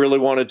 do we really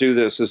want to do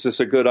this? Is this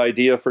a good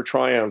idea for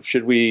Triumph?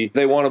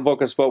 They want to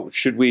book us, but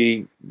should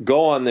we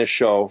go on this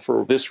show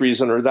for this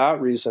reason or that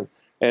reason?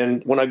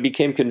 And when I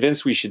became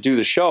convinced we should do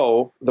the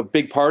show, the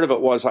big part of it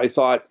was I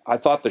thought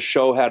the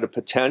show had a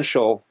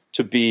potential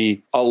to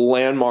be a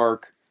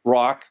landmark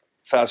rock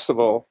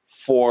festival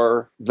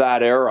for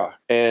that era.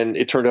 And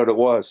it turned out it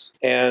was.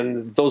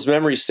 And those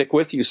memories stick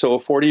with you. So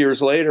 40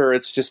 years later,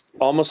 it's just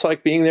almost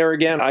like being there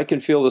again. I can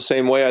feel the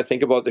same way I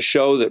think about the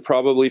show that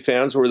probably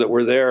fans were that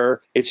were there.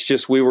 It's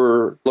just we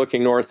were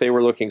looking north, they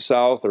were looking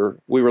south, or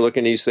we were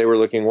looking east, they were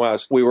looking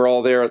west. We were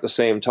all there at the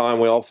same time.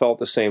 We all felt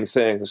the same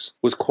things.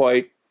 It was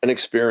quite an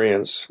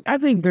experience. I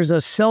think there's a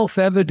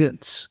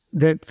self-evidence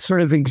that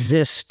sort of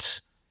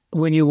exists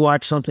when you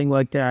watch something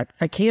like that.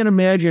 I can't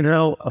imagine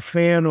how a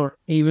fan, or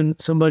even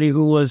somebody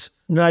who was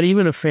not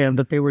even a fan,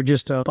 but they were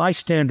just a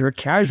bystander, a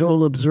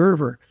casual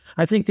observer,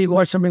 I think they'd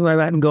watch something like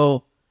that and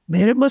go,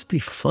 man, it must be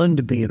fun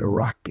to be in a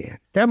rock band.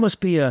 That must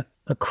be a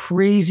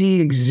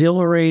crazy,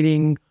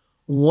 exhilarating,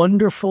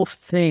 wonderful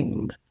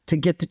thing to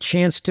get the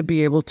chance to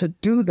be able to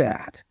do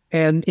that.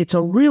 And it's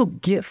a real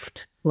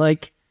gift.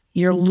 Like,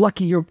 you're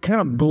lucky, you're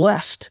kind of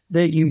blessed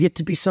that you get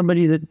to be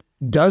somebody that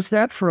does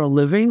that for a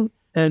living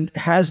and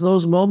has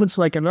those moments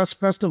like an US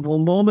Festival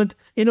moment.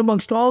 In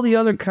amongst all the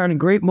other kind of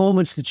great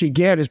moments that you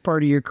get as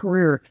part of your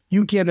career,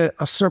 you get a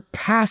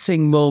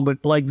surpassing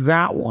moment like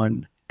that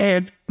one.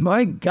 And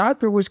my God,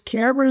 there was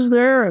cameras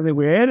there, and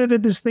we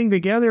edited this thing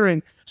together.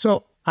 And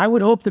so I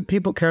would hope that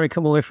people kind of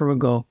come away from it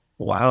and go,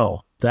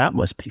 wow, that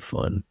must be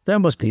fun. That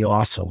must be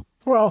awesome.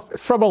 Well,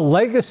 from a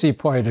legacy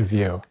point of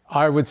view,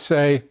 I would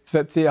say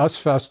that the US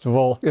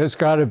Festival has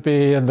got to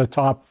be in the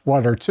top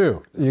 1 or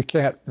 2. You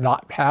can't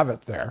not have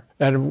it there.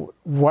 And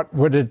what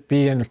would it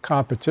be in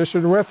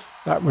competition with?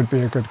 That would be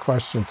a good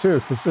question,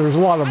 too, because there's a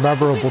lot of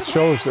memorable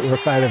shows that were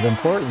kind of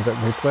important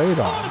that we played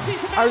on.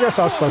 I guess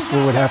US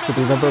Festival would have to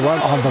be number 1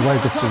 on the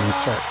legacy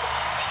chart.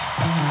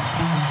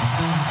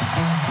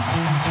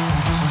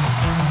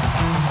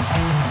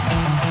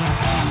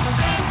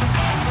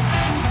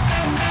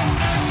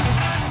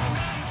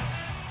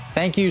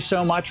 Thank you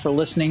so much for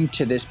listening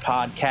to this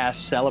podcast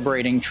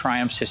celebrating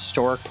Triumph's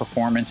historic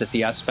performance at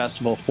the US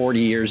Festival 40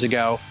 years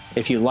ago.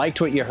 If you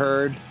liked what you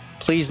heard,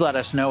 please let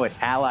us know at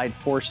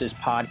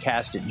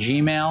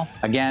alliedforcespodcast@gmail.com.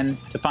 Again,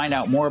 to find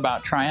out more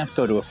about Triumph,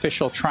 go to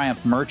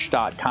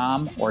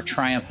officialtriumphmerch.com or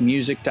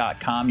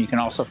triumphmusic.com. You can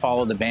also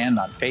follow the band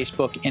on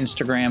Facebook,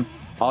 Instagram,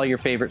 all your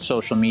favorite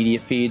social media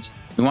feeds.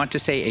 We want to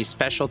say a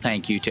special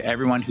thank you to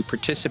everyone who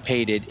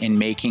participated in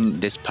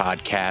making this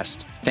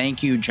podcast.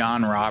 Thank you,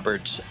 John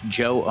Roberts,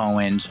 Joe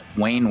Owens,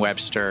 Wayne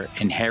Webster,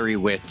 and Harry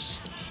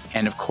Witz,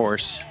 and of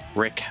course,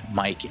 Rick,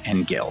 Mike,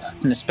 and Gil.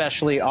 And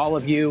especially all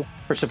of you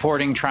for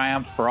supporting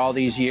Triumph for all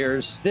these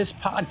years. This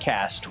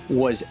podcast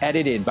was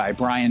edited by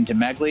Brian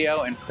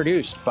DeMeglio and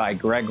produced by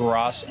Greg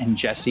Ross and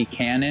Jesse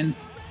Cannon.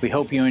 We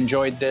hope you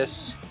enjoyed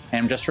this,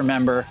 and just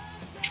remember,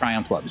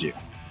 Triumph loves you.